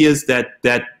behaviors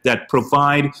that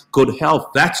provide good health.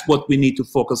 That's what we need to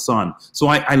focus on. So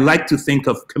I like to think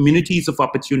of communities of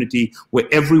opportunity where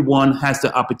everyone has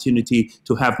the opportunity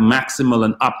to have maximal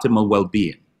and optimal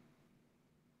well-being.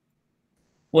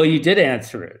 Well, you did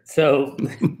answer it. So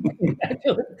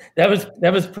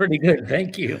that was pretty good.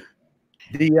 Thank you.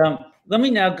 Let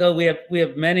me now go. We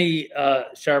have many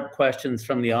sharp questions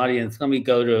from the audience. Let me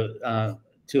go to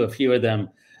a few of them.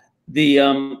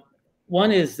 The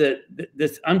one is that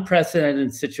this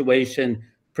unprecedented situation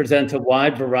presents a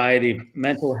wide variety of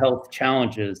mental health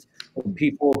challenges of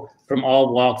people from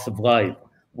all walks of life.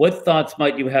 What thoughts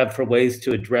might you have for ways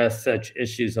to address such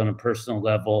issues on a personal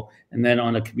level and then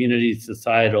on a community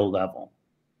societal level?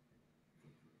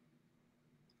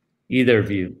 Either of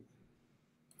you.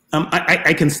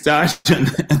 I can start, and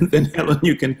then Helen,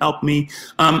 you can help me.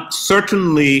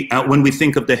 Certainly, when we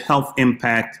think of the health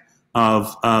impact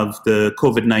of the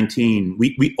COVID-19,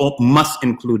 we all must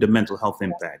include the mental health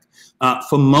impact.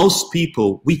 For most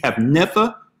people, we have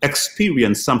never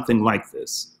experienced something like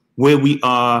this, where we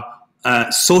are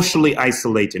socially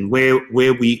isolated, where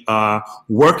we are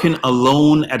working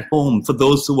alone at home for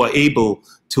those who are able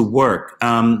to work.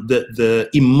 The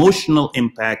emotional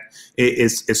impact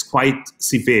is quite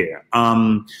severe.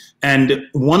 And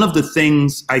one of the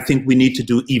things I think we need to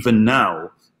do even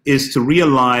now is to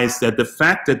realize that the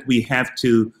fact that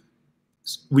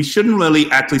we shouldn't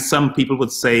really, actually, some people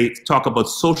would say, talk about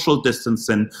social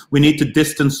distancing. We need to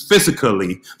distance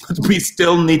physically, but we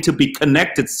still need to be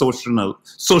connected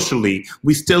socially.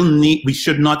 We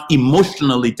should not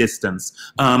emotionally distance.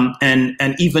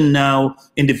 And even now,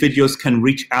 individuals can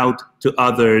reach out to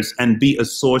others and be a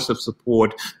source of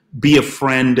support, be a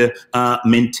friend,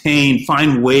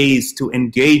 find ways to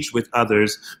engage with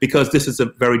others, because this is a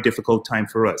very difficult time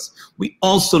for us. We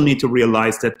also need to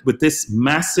realize that with this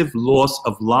massive loss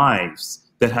of lives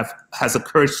that has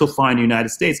occurred so far in the United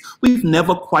States, we've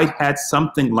never quite had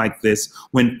something like this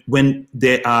when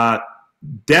there are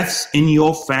deaths in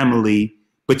your family,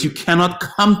 but you cannot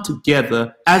come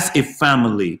together as a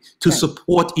family to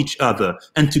support each other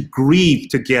and to grieve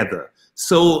together.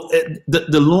 So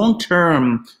the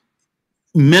long-term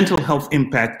mental health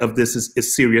impact of this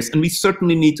is serious, and we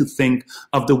certainly need to think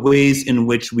of the ways in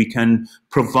which we can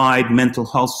provide mental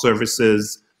health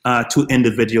services to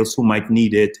individuals who might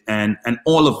need it, and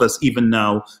all of us even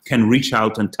now can reach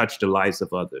out and touch the lives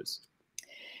of others.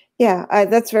 Yeah,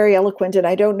 that's very eloquent, and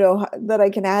I don't know that I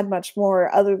can add much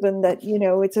more other than that,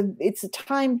 it's a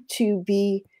time to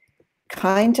be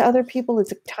kind to other people.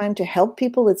 It's a time to help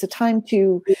people. It's a time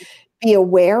to be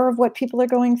aware of what people are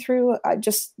going through.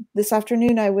 Just this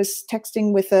afternoon, I was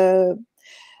texting with a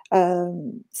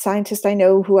scientist I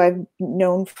know who I've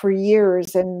known for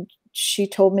years, and she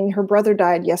told me her brother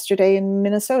died yesterday in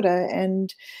Minnesota,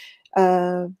 and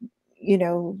they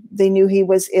knew he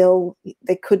was ill.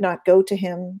 They could not go to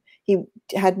him. He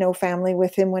had no family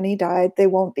with him when he died. They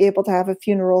won't be able to have a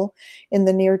funeral in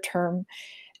the near term.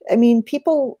 I mean,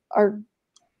 people are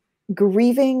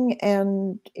grieving,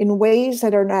 and in ways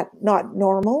that are not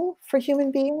normal for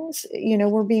human beings.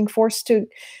 We're being forced to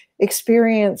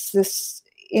experience this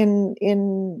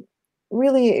in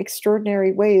really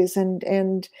extraordinary ways,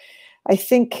 and I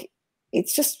think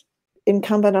it's just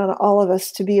incumbent on all of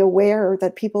us to be aware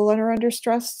that people that are under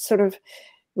stress sort of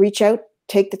reach out,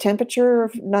 take the temperature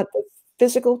of, not the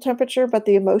physical temperature, but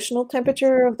the emotional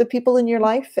temperature of the people in your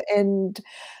life, and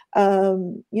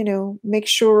make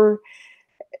sure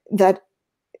that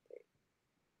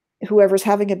whoever's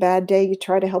having a bad day, you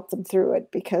try to help them through it,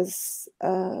 because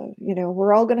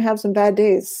we're all going to have some bad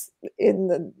days in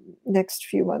the next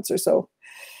few months or so.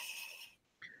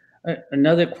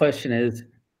 Another question is,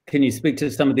 can you speak to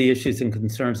some of the issues and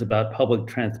concerns about public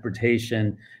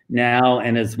transportation now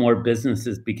and as more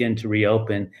businesses begin to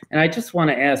reopen? And I just want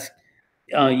to ask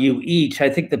you each, I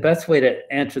think the best way to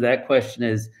answer that question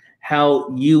is how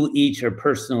you each are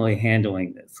personally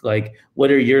handling this. Like,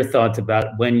 what are your thoughts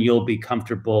about when you'll be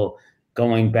comfortable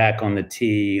going back on the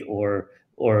T or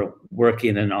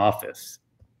working in an office?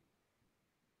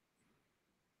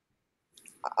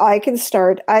 I can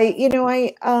start. I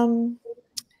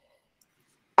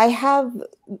have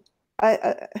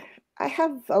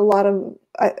a lot of,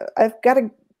 I've got a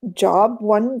job,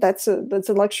 one that's a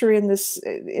luxury in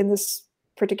this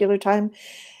particular time.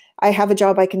 I have a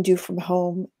job I can do from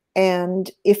home. And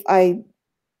if I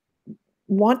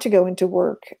want to go into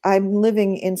work, I'm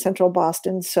living in central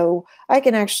Boston, so I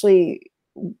can actually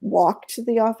walk to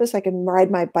the office. I can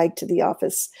ride my bike to the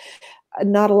office.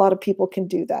 Not a lot of people can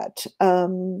do that.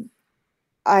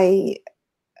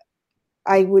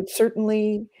 I would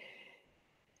certainly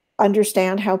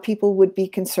understand how people would be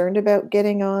concerned about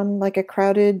getting on like a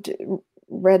crowded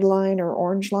red line or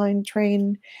orange line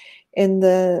train in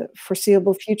the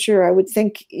foreseeable future. I would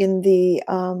think in the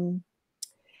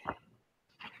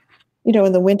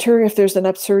in the winter, if there's an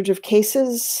upsurge of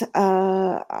cases,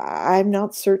 I'm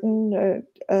not certain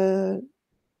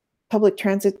public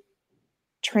transit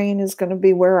train is going to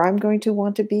be where I'm going to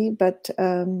want to be, but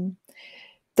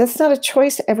that's not a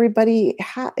choice everybody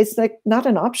it's like not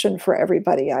an option for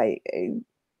everybody. I'm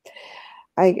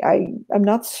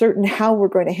not certain how we're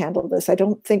going to handle this. I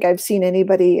don't think I've seen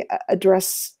anybody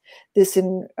address this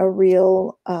in a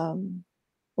real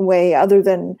way, other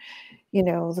than, you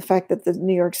know, the fact that the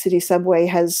New York City subway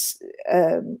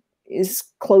is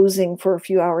closing for a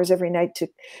few hours every night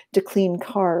to clean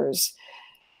cars.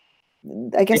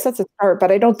 I guess that's a start,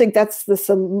 but I don't think that's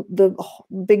the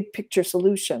big picture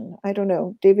solution. I don't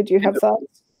know. David, do you have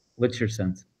thoughts? What's your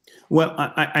sense? Well,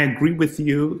 I agree with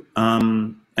you.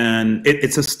 And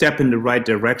it's a step in the right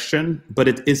direction, but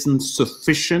it isn't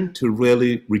sufficient to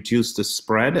really reduce the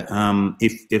spread.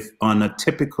 If on a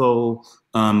typical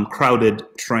crowded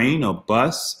train or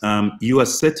bus,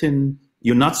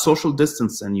 you're not social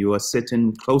distancing, you are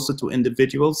sitting closer to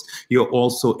individuals. You're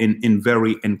also in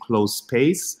very enclosed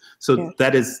space. So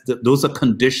those are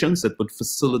conditions that would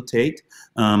facilitate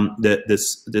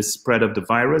the spread of the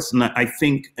virus. And I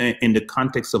think in the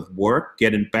context of work,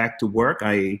 getting back to work,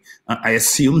 I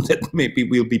assume that maybe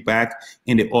we'll be back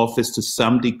in the office to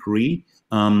some degree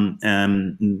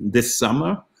this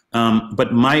summer.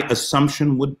 But my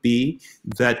assumption would be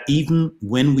that even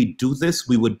when we do this,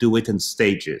 we would do it in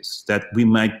stages, that we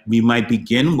might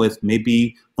begin with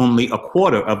maybe only a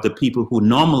quarter of the people who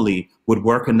normally would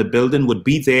work in the building would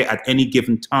be there at any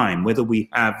given time, whether we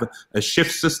have a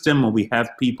shift system or we have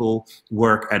people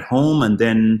work at home and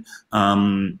then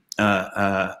on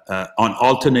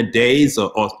alternate days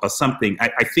or something.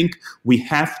 I think we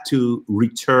have to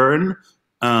return,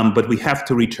 but we have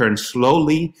to return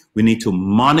slowly. We need to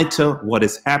monitor what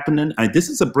is happening. This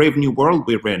is a brave new world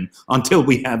we're in until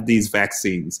we have these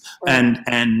vaccines. Right.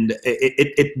 And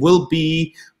it will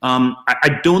be,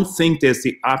 I don't think there's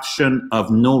the option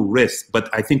of no risk, but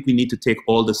I think we need to take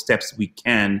all the steps we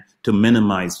can to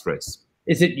minimize risk.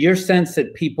 Is it your sense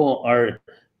that people are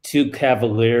too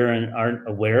cavalier and aren't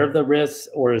aware of the risks,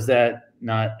 or is that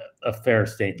not a fair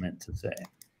statement to say?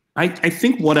 I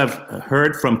think what I've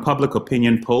heard from public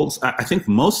opinion polls, I think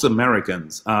most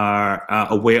Americans are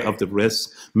aware of the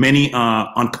risks. Many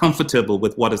are uncomfortable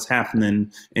with what is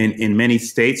happening in many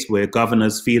states where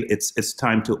governors feel it's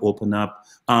time to open up.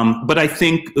 But I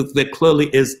think there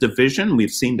clearly is division.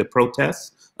 We've seen the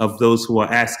protests of those who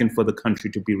are asking for the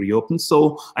country to be reopened.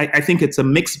 So I think it's a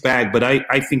mixed bag, but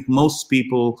I think most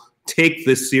people take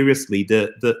this seriously.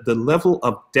 The level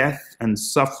of death and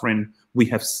suffering we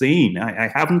have seen,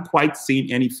 I haven't quite seen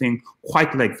anything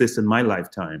quite like this in my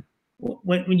lifetime.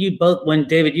 When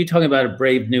David, you're talking about a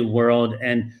brave new world,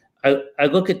 and I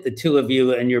look at the two of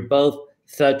you, and you're both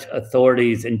such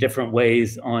authorities in different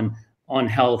ways on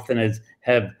health, and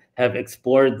have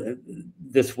explored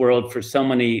this world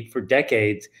for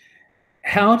decades.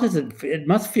 How does it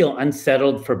must feel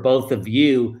unsettled for both of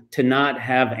you to not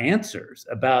have answers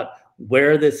about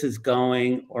where this is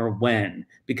going or when,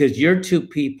 because you're two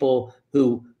people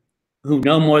who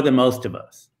know more than most of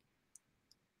us.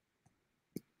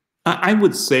 I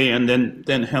would say, and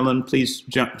then Helen, please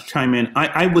chime in.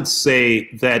 I would say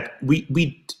that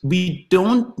we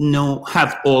don't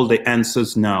have all the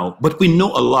answers now, but we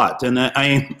know a lot. And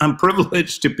I'm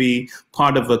privileged to be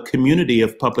part of a community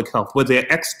of public health where there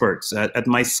are experts at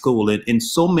my school in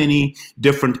so many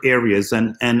different areas,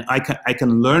 and I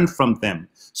can learn from them.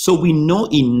 So we know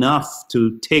enough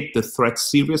to take the threat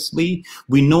seriously.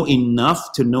 We know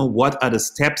enough to know what are the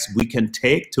steps we can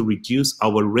take to reduce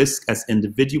our risk as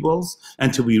individuals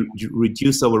and to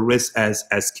reduce our risk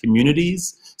as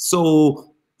communities.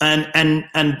 So, and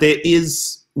there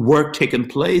is work taking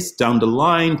place down the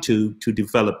line to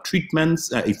develop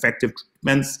treatments, effective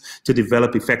treatments, to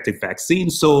develop effective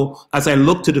vaccines. So as I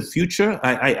look to the future,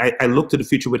 I look to the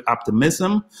future with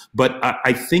optimism, but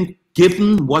I think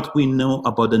given what we know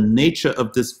about the nature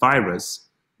of this virus,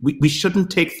 we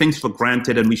shouldn't take things for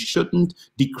granted, and we shouldn't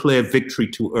declare victory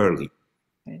too early.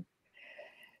 Okay.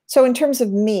 So in terms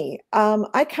of me,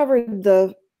 I covered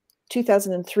the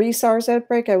 2003 SARS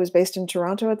outbreak. I was based in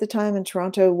Toronto at the time, and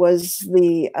Toronto was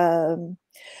the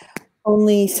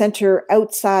only center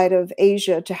outside of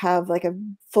Asia to have like a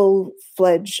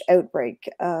full-fledged outbreak,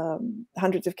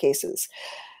 hundreds of cases.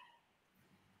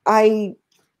 I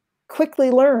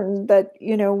quickly learned that,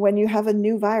 you know, when you have a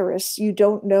new virus, you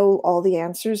don't know all the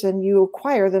answers and you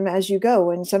acquire them as you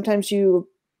go. And sometimes you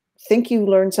think you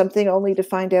learned something only to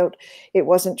find out it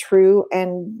wasn't true,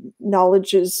 and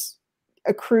knowledge is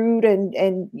accrued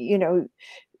and you know,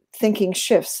 thinking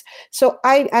shifts. So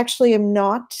I actually am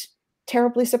not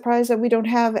terribly surprised that we don't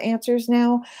have answers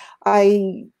now.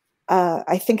 I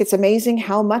think it's amazing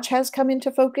how much has come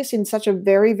into focus in such a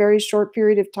very, very short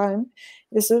period of time.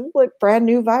 This is like brand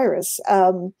new virus.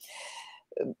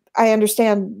 I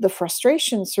understand the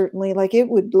frustration, certainly. Like, it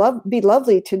would be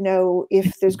lovely to know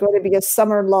if there's going to be a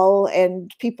summer lull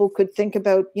and people could think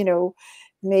about, you know,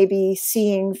 maybe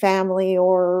seeing family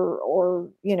or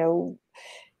you know,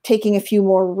 taking a few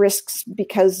more risks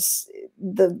because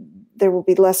there will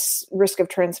be less risk of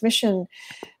transmission,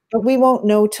 but we won't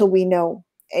know till we know.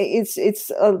 It's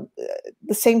the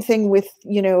same thing with,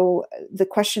 you know, the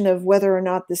question of whether or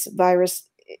not this virus,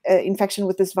 infection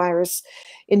with this virus,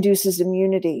 induces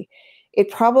immunity. It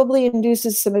probably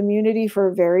induces some immunity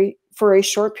for a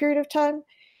short period of time.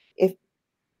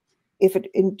 If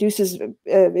it induces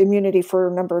immunity for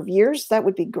a number of years, that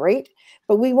would be great.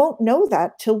 But we won't know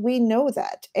that till we know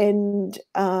that, and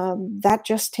that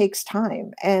just takes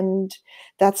time. And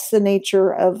that's the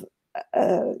nature of,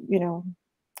 you know,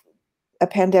 a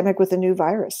pandemic with a new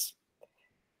virus.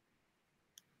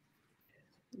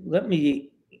 Let me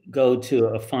go to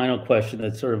a final question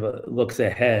that sort of looks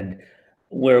ahead,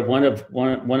 where one of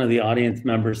the audience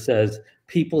members says,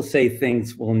 "People say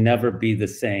things will never be the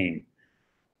same."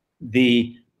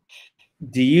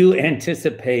 Do you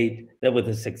anticipate that with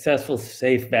a successful,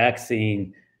 safe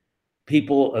vaccine,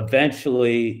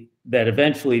 eventually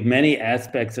many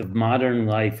aspects of modern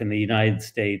life in the United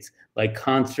States, like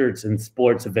concerts and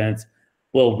sports events,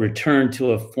 will return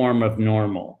to a form of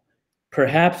normal?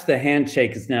 Perhaps the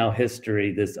handshake is now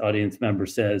history, this audience member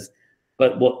says,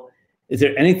 but is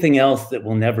there anything else that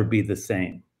will never be the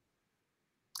same?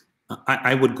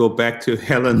 I would go back to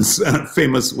Helen's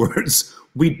famous words.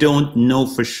 We don't know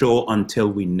for sure until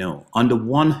we know. On the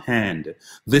one hand,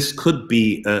 this could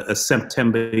be a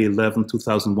September 11,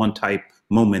 2001 type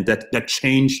moment that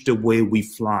changed the way we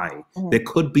fly. Mm-hmm. There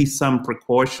could be some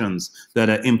precautions that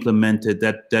are implemented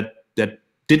that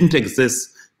didn't exist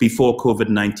before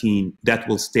COVID-19 that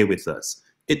will stay with us.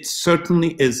 It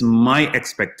certainly is my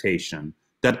expectation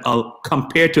that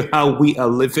compared to how we are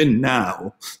living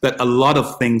now, that a lot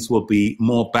of things will be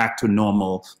more back to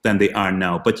normal than they are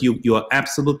now. But you are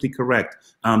absolutely correct.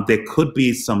 There could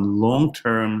be some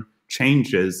long-term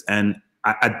changes. And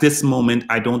at this moment,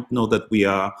 I don't know that we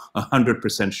are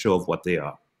 100% sure of what they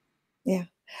are. Yeah,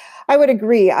 I would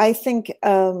agree. I think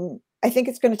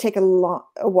it's going to take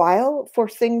a while for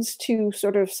things to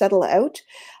sort of settle out.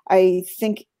 I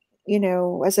think, you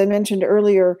know, as I mentioned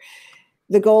earlier,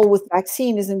 the goal with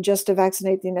vaccine isn't just to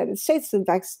vaccinate the United States.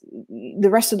 The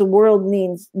rest of the world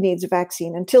needs a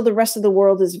vaccine. Until the rest of the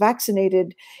world is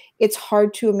vaccinated, it's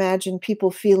hard to imagine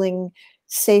people feeling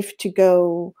safe to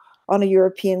go on a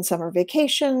European summer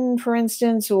vacation, for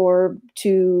instance, or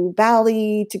to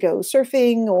Bali to go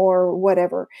surfing or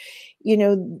whatever. You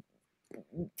know,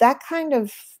 that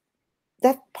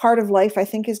part of life, I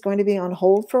think, is going to be on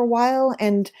hold for a while.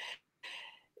 And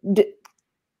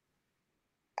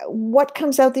what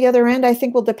comes out the other end, I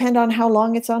think, will depend on how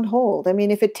long it's on hold. I mean,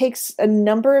 if it takes a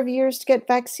number of years to get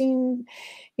vaccine,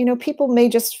 you know, people may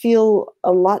just feel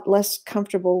a lot less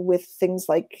comfortable with things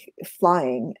like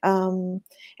flying. And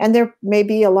there may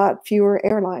be a lot fewer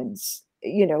airlines,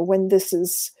 you know, when this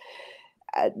is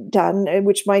done,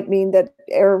 which might mean that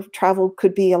air travel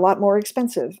could be a lot more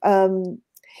expensive.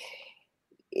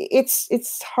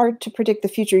 It's hard to predict the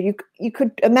future. You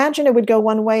could imagine it would go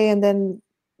one way and then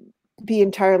be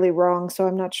entirely wrong. So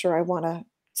I'm not sure I want to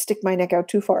stick my neck out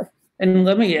too far. And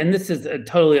this is a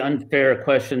totally unfair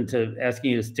question to asking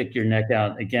you to stick your neck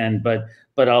out again, but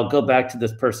I'll go back to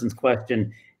this person's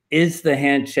question. Is the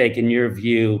handshake, in your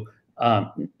view,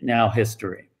 now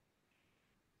history?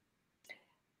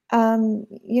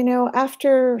 You know,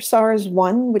 after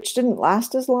SARS-1, which didn't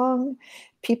last as long,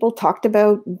 people talked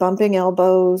about bumping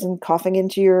elbows and coughing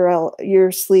into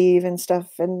your sleeve and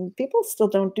stuff, and people still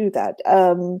don't do that.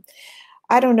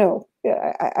 I don't know.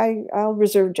 I'll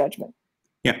reserve judgment.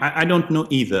 Yeah, I don't know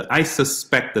either. I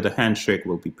suspect that a handshake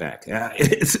will be back.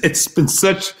 It's been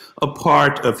such a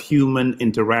part of human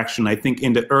interaction. I think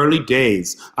in the early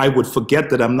days, I would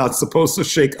forget that I'm not supposed to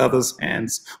shake others'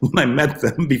 hands when I met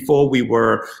them before we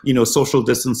were, you know, social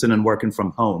distancing and working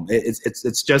from home.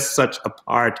 It's just such a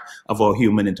part of our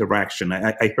human interaction.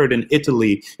 I heard in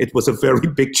Italy, it was a very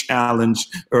big challenge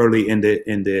early in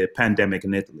the pandemic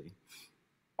in Italy.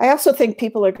 I also think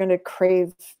people are going to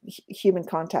crave human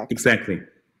contact. Exactly.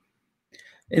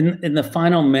 In the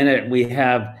final minute we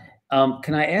have,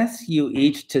 can I ask you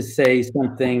each to say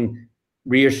something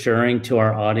reassuring to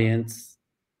our audience?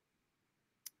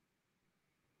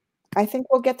 I think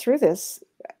we'll get through this.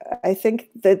 I think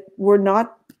that we're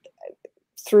not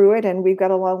through it and we've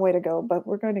got a long way to go, but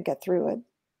we're going to get through it.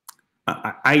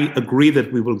 I agree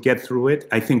that we will get through it.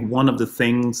 I think one of the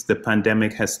things the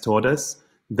pandemic has taught us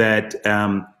that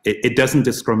it doesn't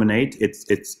discriminate.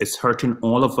 It's hurting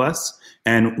all of us.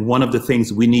 And one of the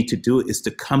things we need to do is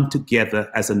to come together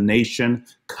as a nation,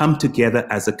 come together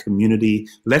as a community.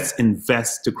 Let's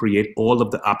invest to create all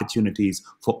of the opportunities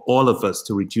for all of us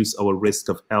to reduce our risk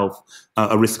of health,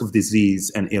 a risk of disease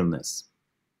and illness.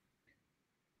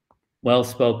 well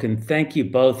spoken. Thank you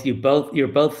both. You're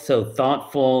both so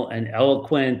thoughtful and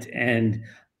eloquent, and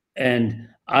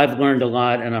I've learned a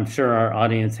lot, and I'm sure our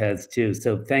audience has too.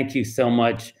 So thank you so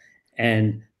much,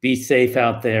 and be safe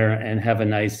out there, and have a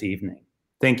nice evening.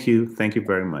 Thank you. Thank you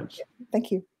very much.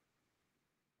 Thank you.